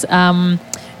artists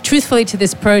truthfully to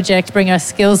this project, bring our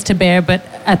skills to bear, but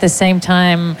at the same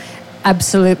time,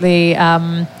 absolutely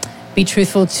be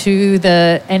truthful to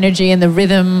the energy and the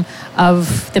rhythm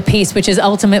of the piece, which is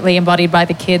ultimately embodied by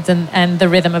the kids and the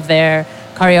rhythm of their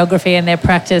choreography and their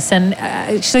practice. And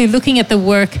actually looking at the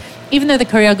work, even though the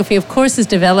choreography, of course, has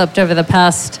developed over the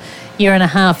past, year and a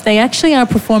half, they actually are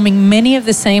performing many of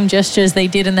the same gestures they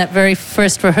did in that very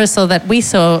first rehearsal that we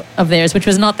saw of theirs, which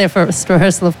was not their first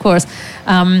rehearsal, of course.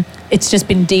 It's just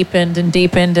been deepened, and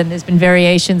there's been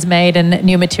variations made and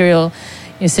new material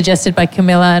suggested by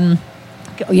Camilla. And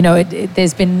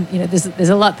there's been there's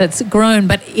a lot that's grown,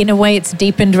 but in a way it's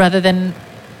deepened rather than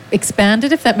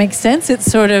expanded, if that makes sense. It's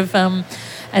sort of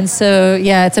and so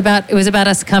it was about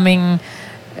us coming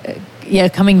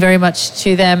very much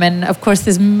to them. And of course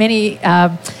there's many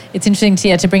it's interesting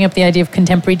to bring up the idea of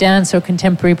contemporary dance or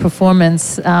contemporary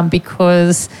performance,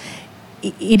 because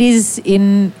it is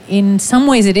in some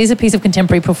ways it is a piece of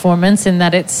contemporary performance in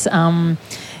that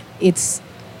it's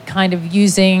kind of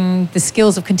using the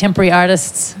skills of contemporary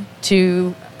artists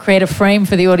to create a frame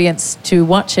for the audience to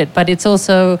watch it, but it's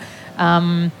also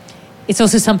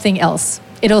something else.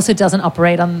 It also doesn't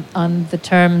operate on the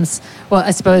terms, well,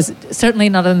 I suppose certainly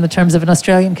not on the terms of an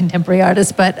Australian contemporary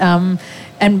artist, but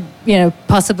and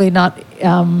possibly not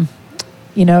an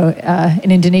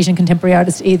Indonesian contemporary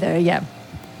artist either. Yeah.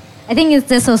 I think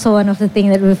that's also one of the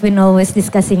things that we've been always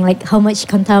discussing, like how much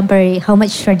contemporary, how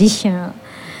much traditional.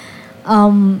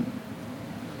 And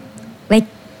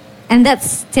that's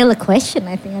still a question,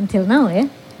 I think, until now. Yeah,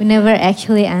 we never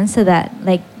actually answer that,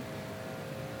 like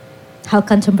how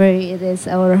contemporary it is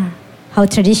or how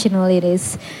traditional it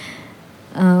is.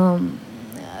 In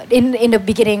the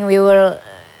beginning,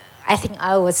 I think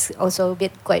I was also a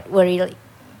bit quite worried. Like,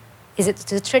 is it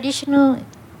too traditional?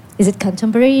 Is it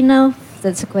contemporary enough?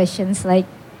 That's the questions like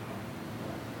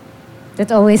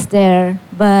that's always there,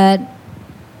 but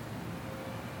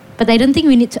I don't think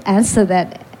we need to answer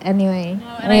that anyway.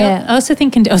 No, and I also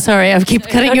think. Sorry, I keep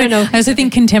cutting you. No. I also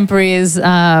think contemporary is.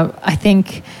 I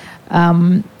think,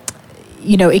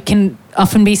 it can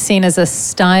often be seen as a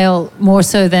style more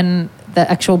so than the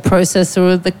actual process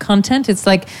or the content. It's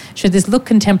like, should this look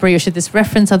contemporary or should this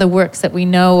reference other works that we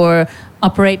know or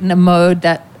operate in a mode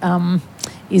that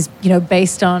is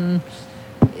based on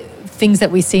things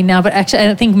that we see now? But actually,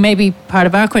 I think maybe part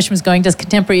of our question was going, does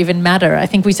contemporary even matter? I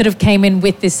think we sort of came in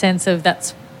with this sense of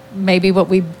that's maybe what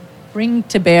we bring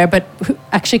to bear, but who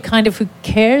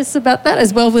cares about that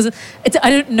as well? I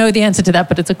don't know the answer to that,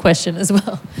 but it's a question as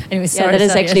well. Anyway, sorry. That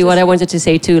is actually what I wanted to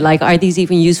say too. Like, are these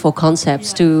even useful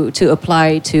concepts to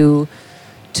apply to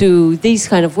these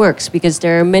kind of works? Because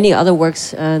there are many other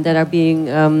works that are being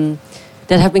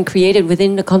that have been created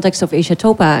within the context of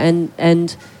Asiatopa,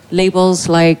 and labels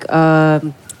like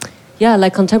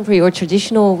like contemporary or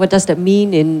traditional. What does that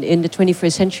mean in the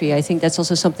 21st century? I think that's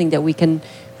also something that we can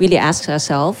really ask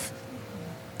ourselves.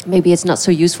 Maybe it's not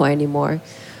so useful anymore.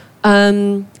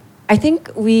 I think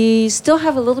we still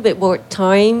have a little bit more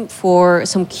time for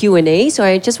some Q&A. So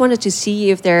I just wanted to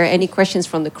see if there are any questions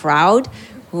from the crowd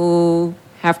who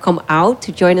have come out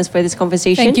to join us for this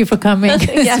conversation. Thank you for coming.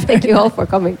 Yeah, thank you all for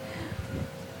coming.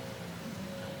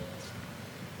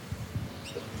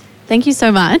 Thank you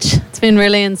so much. It's been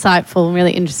really insightful and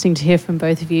really interesting to hear from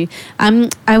both of you.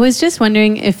 I was just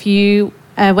wondering if you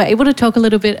were able to talk a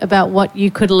little bit about what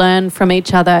you could learn from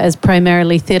each other as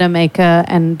primarily theatre maker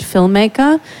and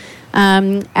filmmaker.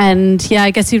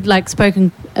 I guess you've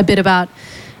spoken a bit about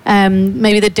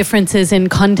maybe the differences in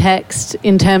context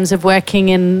in terms of working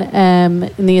in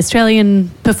the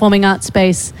Australian performing arts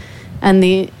space and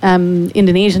the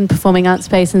Indonesian performing arts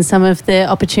space, and some of the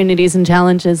opportunities and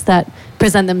challenges that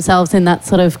present themselves in that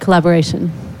sort of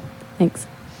collaboration. Thanks.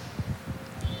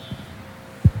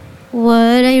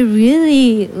 What I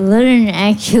really learned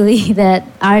actually that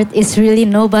art is really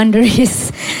no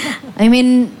boundaries. I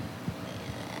mean,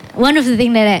 one of the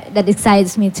things that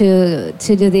excites me to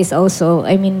do this also.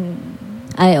 I mean,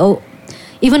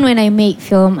 even when I make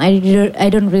film, I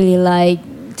don't really like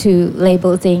to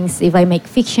label things. If I make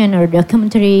fiction or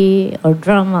documentary or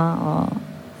drama or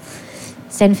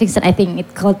science fiction, I think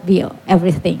it could be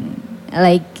everything.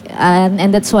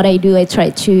 And that's what I do. I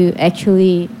try to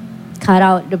actually cut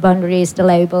out the boundaries, the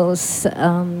labels,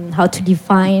 how to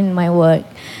define my work.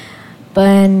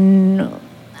 But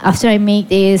after I make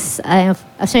this, I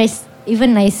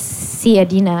see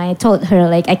Adina, I told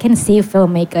her I can see a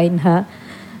filmmaker in her,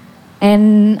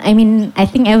 and I mean I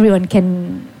think everyone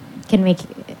can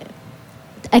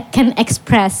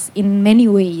express in many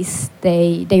ways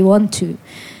they want to,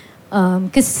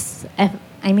 because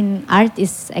I mean art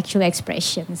is actually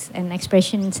expressions, and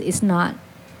expressions is not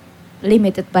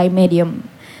limited by medium.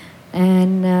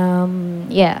 And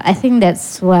I think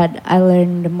that's what I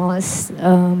learned the most,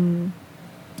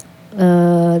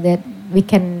 that we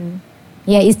can,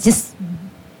 it's just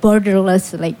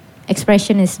borderless,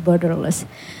 expression is borderless.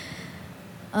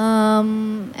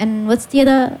 And what's the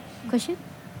other question?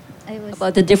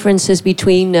 About the differences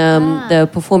between the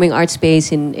performing arts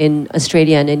space in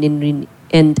Australia and in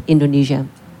Indonesia,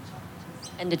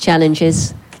 and the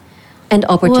challenges and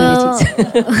opportunities.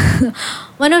 Well,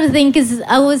 one of the things is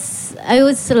I was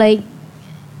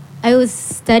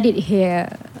studied here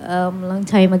long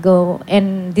time ago,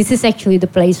 and this is actually the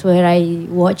place where I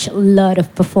watch a lot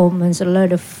of performance,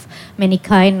 many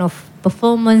kind of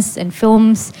performance and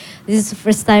films. This is the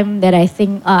first time that I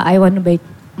think I want to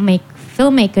make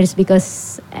filmmakers,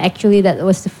 because actually that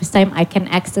was the first time I can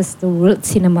access the world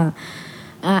cinema.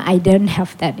 I don't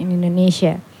have that in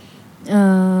Indonesia.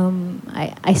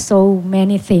 I saw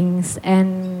many things,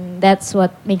 and that's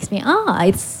what makes me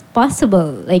it's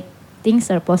possible. Like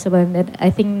things are possible, and that I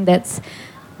think that's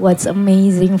what's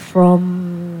amazing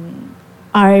from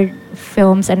art,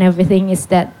 films, and everything, is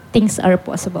that things are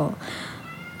possible.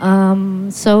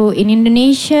 So in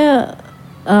Indonesia,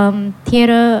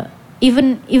 theater,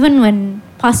 even when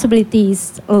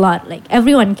possibilities a lot, like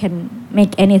everyone can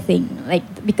make anything, like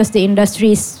because the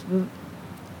industry is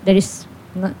there's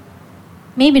no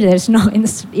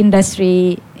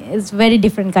industry. It's very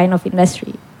different kind of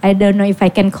industry. I don't know if I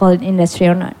can call it industry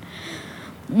or not.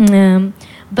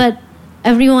 But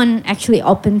everyone actually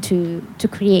open to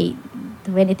create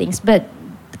many things. But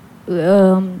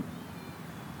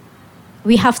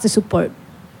we have to support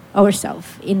ourselves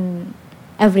in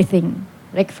everything,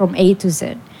 like from A to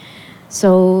Z.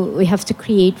 So we have to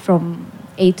create from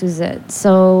A to Z.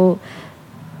 So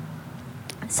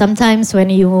sometimes when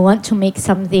you want to make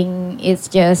something, it's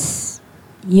just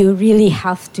you really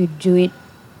have to do it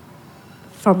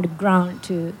from the ground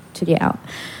to the out.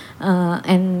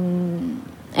 And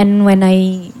when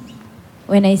I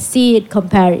see it,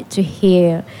 compare it to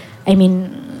here, I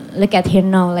mean, look at here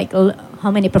now, like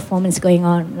how many performances going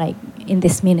on, like in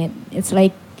this minute. It's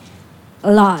like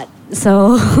a lot.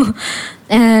 So,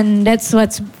 and that's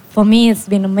what's, for me, it's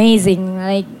been amazing.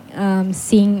 Like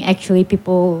seeing actually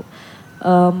people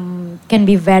can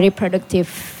be very productive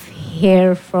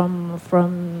here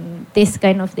from this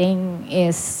kind of thing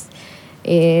is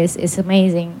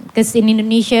amazing. Because in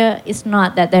Indonesia, it's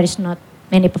not that there is not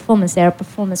many performance. There are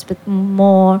performance, but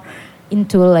more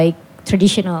into like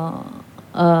traditional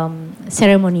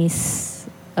ceremonies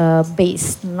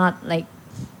based, not like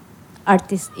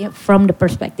artists from the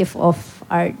perspective of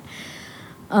art.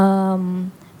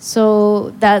 So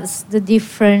that's the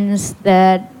difference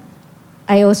that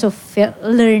I also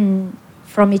learn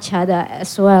from each other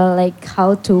as well, like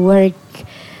how to work.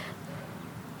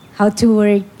 And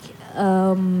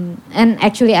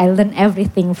actually, I learned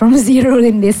everything from zero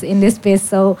in this space.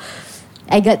 So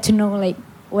I got to know like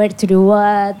where to do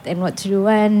what and what to do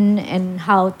when, and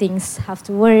how things have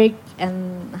to work,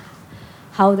 and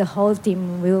how the whole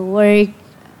team will work.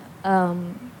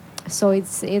 So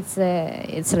it's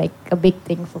like a big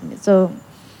thing for me. So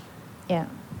yeah.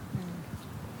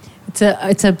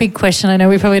 It's a big question. I know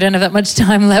we probably don't have that much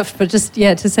time left, but just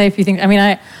to say a few things. I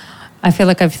mean, I feel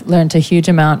like I've learned a huge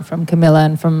amount from Camilla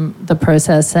and from the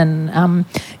process, and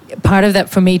part of that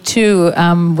for me too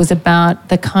was about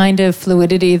the kind of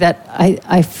fluidity that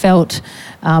I felt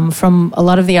from a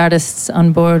lot of the artists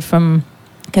on board, from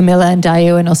Camilla and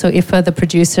Dayu, and also Ifa, the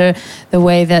producer, the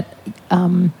way that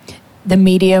the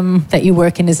medium that you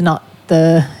work in is not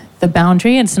the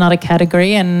boundary, it's not a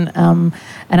category, and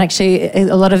actually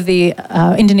a lot of the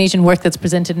Indonesian work that's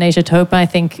presented in Asia Topa, I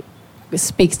think,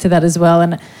 speaks to that as well.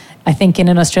 And I think in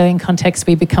an Australian context,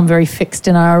 we become very fixed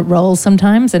in our roles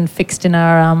sometimes, and fixed in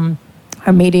our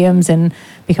mediums, and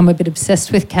become a bit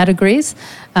obsessed with categories.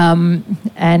 And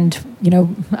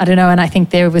I don't know. And I think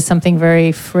there was something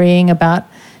very freeing about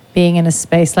being in a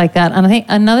space like that. And I think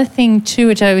another thing too,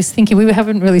 which I was thinking, we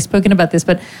haven't really spoken about this,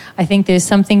 but I think there's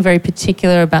something very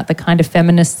particular about the kind of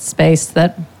feminist space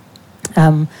that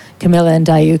Camilla and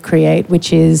Dayu create,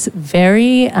 which is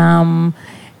very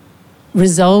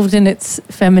resolved in its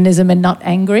feminism and not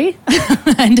angry.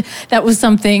 And that was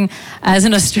something, as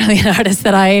an Australian artist,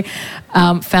 that I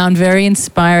found very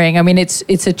inspiring. I mean,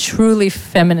 it's a truly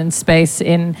feminine space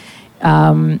in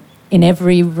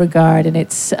every regard, in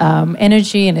its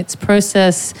energy, in its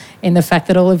process, in the fact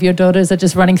that all of your daughters are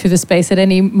just running through the space at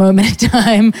any moment in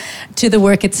time, to the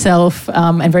work itself,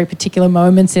 and very particular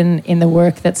moments in the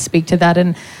work that speak to that.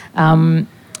 And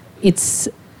it's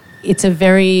a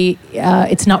very,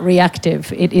 it's not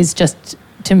reactive. It is just,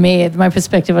 to me, my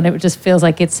perspective on it just feels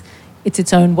like it's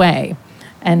its own way.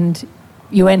 And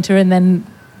you enter, and then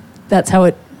that's how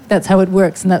it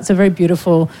works. And that's a very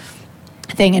beautiful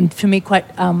thing, and for me quite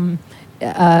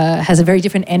has a very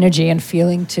different energy and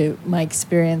feeling to my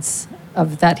experience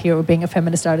of that here, or being a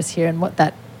feminist artist here, and what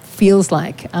that feels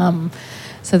like.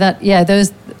 So that,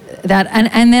 those, that,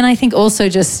 and then I think also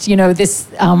just this.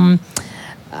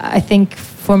 I think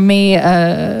for me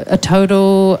a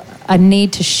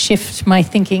need to shift my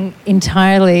thinking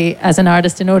entirely as an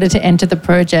artist in order to enter the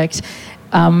project.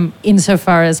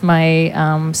 Insofar as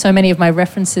my so many of my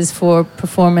references for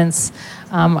performance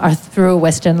are through a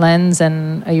Western lens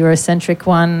and a Eurocentric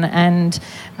one, and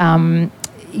to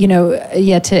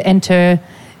enter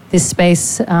this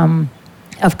space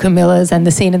of Camilla's and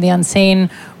the seen and the unseen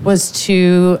was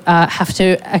to have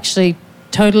to actually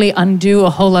totally undo a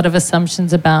whole lot of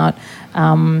assumptions about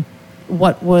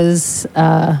what was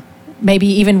maybe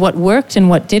even what worked and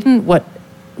what didn't, what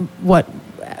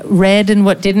read and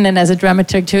what didn't. And as a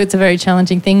dramaturg too, it's a very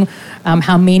challenging thing,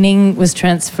 how meaning was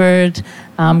transferred,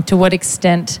 to what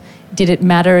extent did it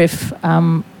matter if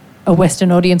a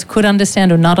Western audience could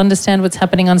understand or not understand what's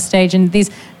happening on stage, and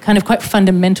these kind of quite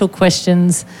fundamental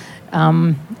questions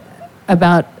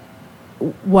about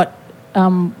what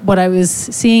I was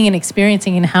seeing and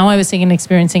experiencing and how I was seeing and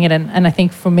experiencing it. And I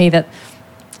think for me that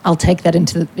I'll take that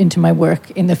into my work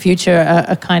in the future,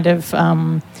 a kind of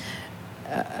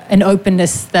an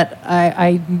openness that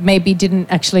I maybe didn't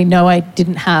actually know I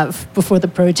didn't have before the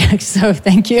project. So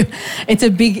thank you. It's a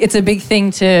big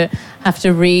thing to have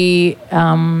to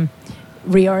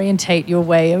reorientate your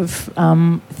way of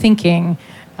thinking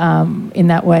in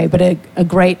that way, but a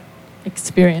great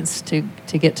experience to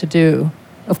get to do.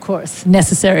 Of course,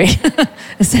 necessary,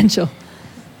 essential.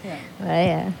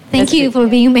 Thank you for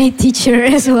being my teacher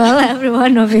as well, every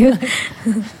one of you.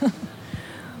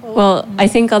 Well, I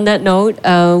think on that note,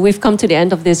 we've come to the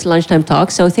end of this lunchtime talk.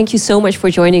 So thank you so much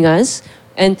for joining us.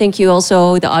 And thank you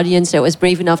also the audience that was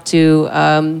brave enough to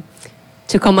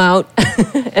come out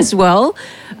as well.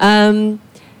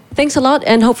 Thanks a lot.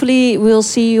 And hopefully we'll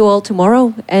see you all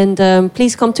tomorrow. And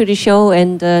please come to the show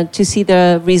and to see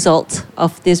the result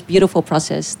of this beautiful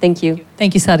process. Thank you.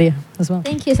 Thank you, Sadia, as well.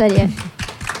 Thank you, Sadia.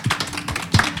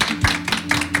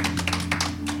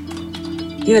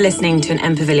 You are listening to an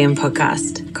MPavilion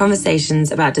podcast,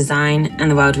 conversations about design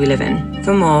and the world we live in.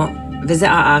 For more, visit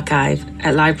our archive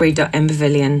at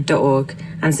library.mpavilion.org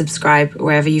and subscribe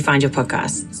wherever you find your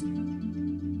podcasts.